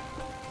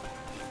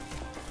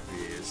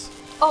 Yes.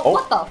 Oh,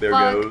 what the there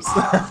fuck? goes.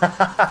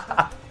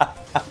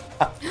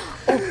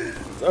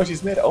 Oh,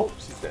 she's made it. Oh,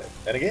 she's dead.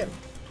 And again.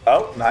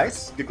 Oh,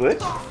 nice. Good glitch.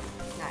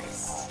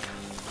 Nice.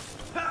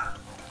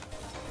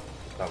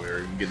 Thought we were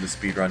getting the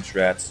speedrun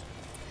strats,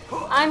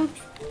 I'm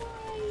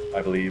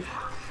I believe.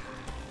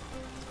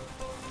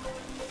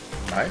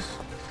 Nice.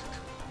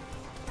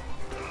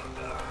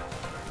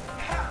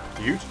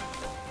 Huge.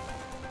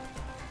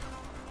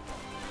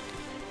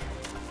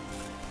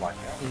 Like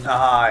that.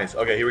 Nice.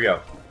 Okay, here we go.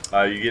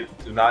 You get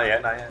not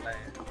yet, not yet, not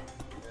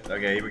yet.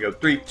 Okay, here we go.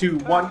 3, 2,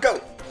 1, go.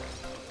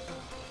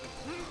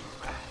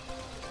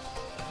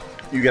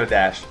 You got a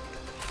dash.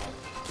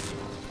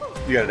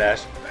 You got a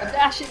dash. I'm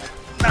dashing.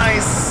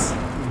 Nice.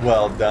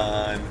 Well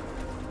done.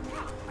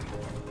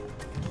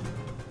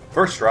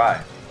 First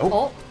try.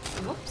 Oh,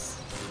 whoops.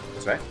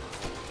 That's right.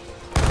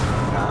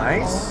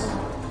 Nice.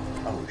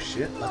 Oh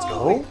shit. Let's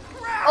go.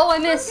 Oh, I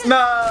missed. No.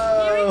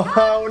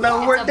 Oh no,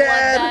 It's we're a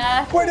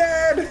dead. bloodbath. We're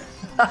dead.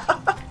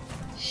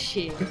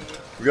 Shit. Here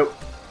we go.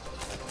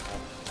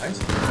 Nice.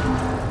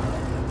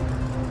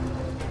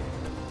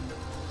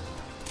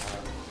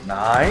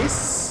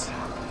 Nice.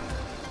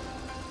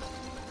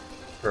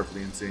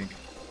 Perfectly in sync.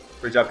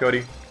 Great job,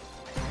 Cody.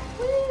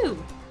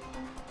 Woo.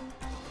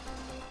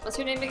 What's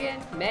your name again?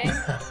 May?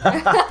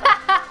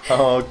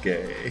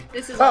 Okay.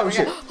 This is Oh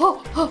shit.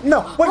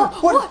 No.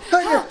 What?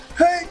 Hey.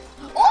 Hey.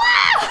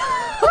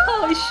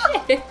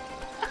 Oh shit.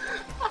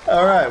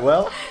 All right.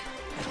 Well.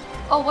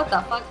 Oh, what the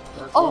fuck?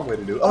 That's Oh, one way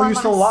to do it. Oh, you're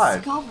still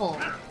alive. Scovel.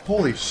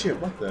 Holy shit.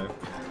 What the?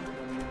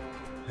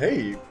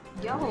 Hey.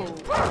 Yo.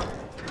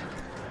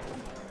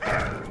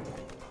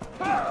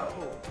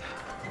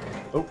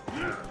 Oh.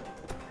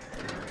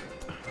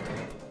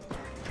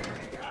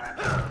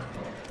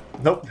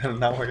 Nope, that did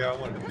not work out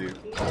I wanted to do.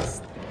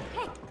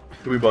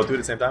 Do we both do it at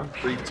the same time?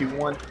 3, 2,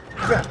 1.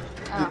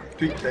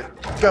 Three,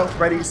 go.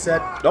 Ready,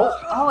 set, nope.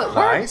 Oh, it worked.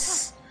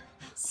 Nice.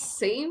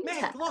 Same Man,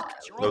 time. look,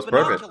 it's your That was old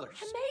perfect. binoculars.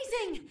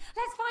 Amazing!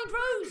 Let's find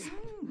Rose!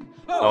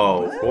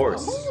 Oh, of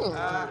course.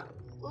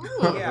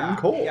 Yeah,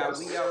 Cool. yeah,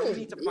 we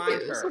need to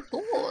find Yes, her. of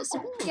course.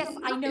 Yes,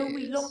 I know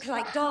we look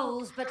like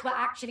dolls, but we're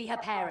actually her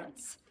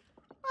parents.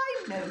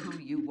 I know who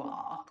you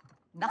are.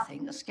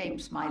 Nothing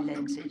escapes my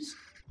lenses.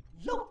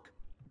 Look.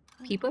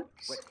 Peepers?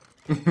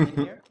 In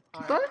here?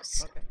 All right,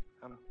 Peepers? Okay.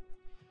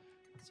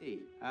 Let's see.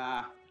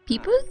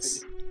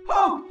 Peepers?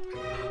 Oh!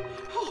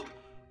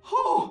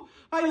 Oh!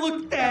 I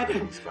look dead.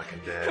 He's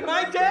fucking dead. Am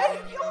I dead?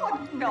 You're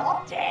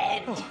not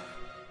dead.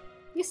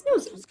 You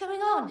snooze. What's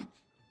going on?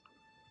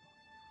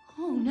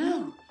 Oh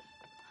no.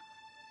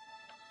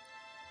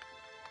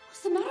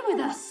 What's the matter with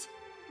us?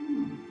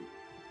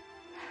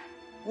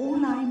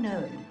 All I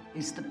know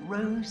is that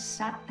Rose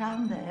sat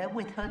down there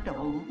with her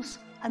dolls,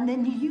 and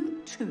then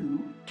you two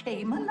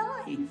came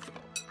alive.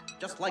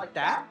 Just like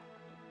that?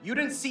 You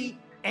didn't see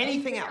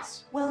anything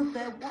else? Well,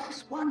 there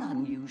was one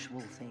unusual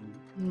thing.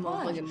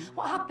 What?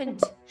 What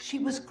happened? She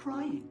was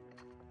crying.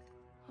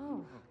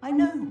 Oh. I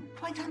know,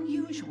 quite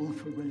unusual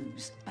for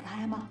Rose, but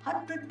I am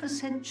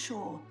 100%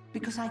 sure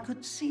because I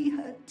could see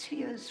her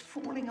tears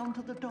falling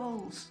onto the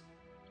dolls.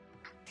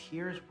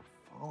 Tears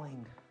were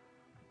falling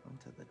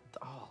onto the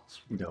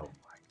dolls. Oh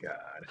my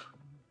god.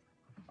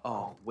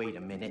 Oh, wait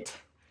a minute.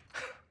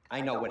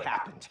 I know what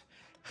happened.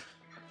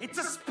 It's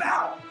a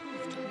spell!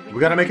 We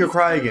gotta make her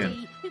cry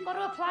again. We've got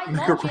to apply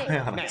Make her logic. cry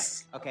on Man,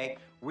 us. okay,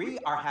 we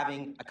are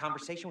having a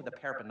conversation with a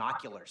pair of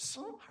binoculars.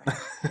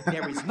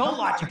 There is no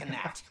logic in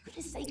that. For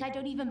goodness sake, I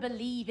don't even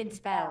believe in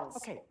spells.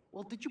 Okay,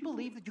 well, did you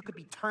believe that you could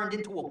be turned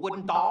into a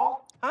wooden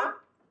doll? Huh?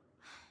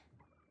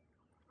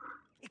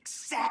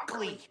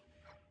 Exactly.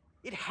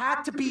 It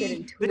had to Get be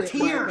into the it,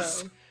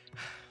 tears. Marco.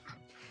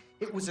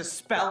 It was a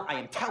spell, I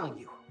am telling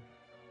you.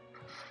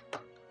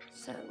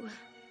 So,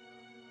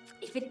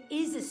 if it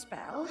is a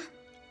spell,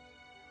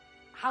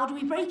 how do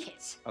we break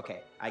it?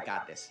 Okay, I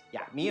got this.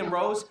 Yeah, me and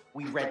Rose,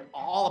 we read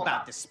all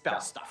about this spell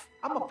stuff.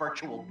 I'm a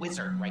virtual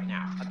wizard right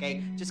now,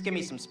 okay? Just give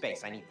me some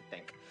space. I need to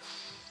think.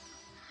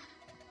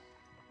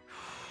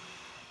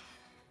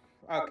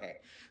 Okay,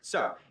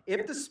 so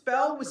if the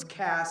spell was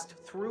cast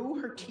through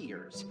her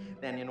tears,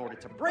 then in order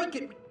to break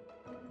it...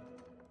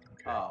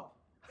 Oh.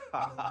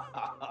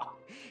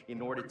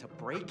 In order to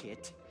break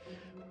it,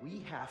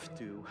 we have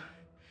to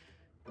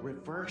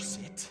reverse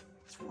it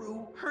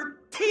through her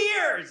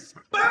tears!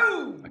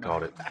 Boom! I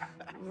called it.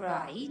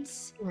 Right.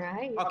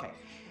 Right. Okay,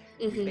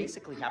 we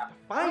basically have to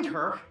find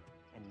her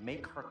and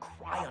make her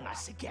cry on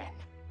us again.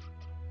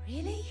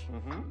 Really?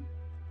 Mm-hmm.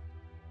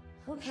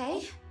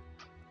 Okay.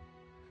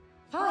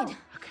 Fine.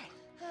 Okay.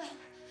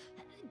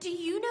 Do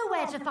you know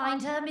where to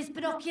find her, Miss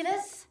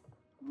Binoculars?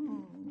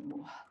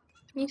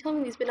 Can you tell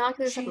me these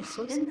binoculars have a She's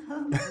source? in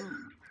her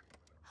room.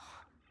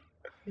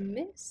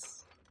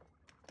 Miss?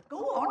 Go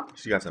on.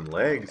 She got some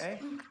legs. Okay,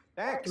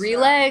 thanks. 3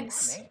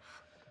 legs. Nate.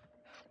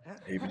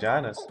 Hey,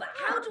 vaginas. Oh, but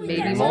how do we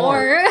Maybe get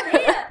more.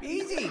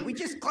 Easy, we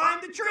just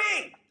climbed the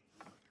tree.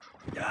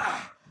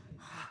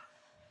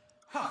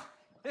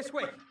 This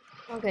way.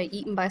 Okay,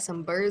 eaten by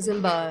some birds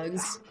and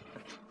bugs.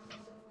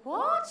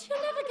 What?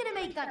 You're never gonna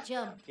make that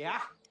jump. Yeah,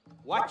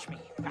 watch me.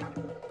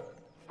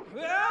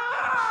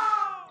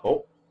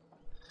 Oh.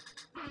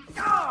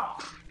 Oh,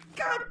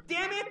 God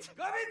damn it!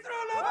 Coming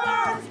through the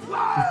birds!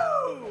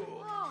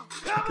 Whoa!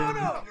 Come on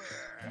over!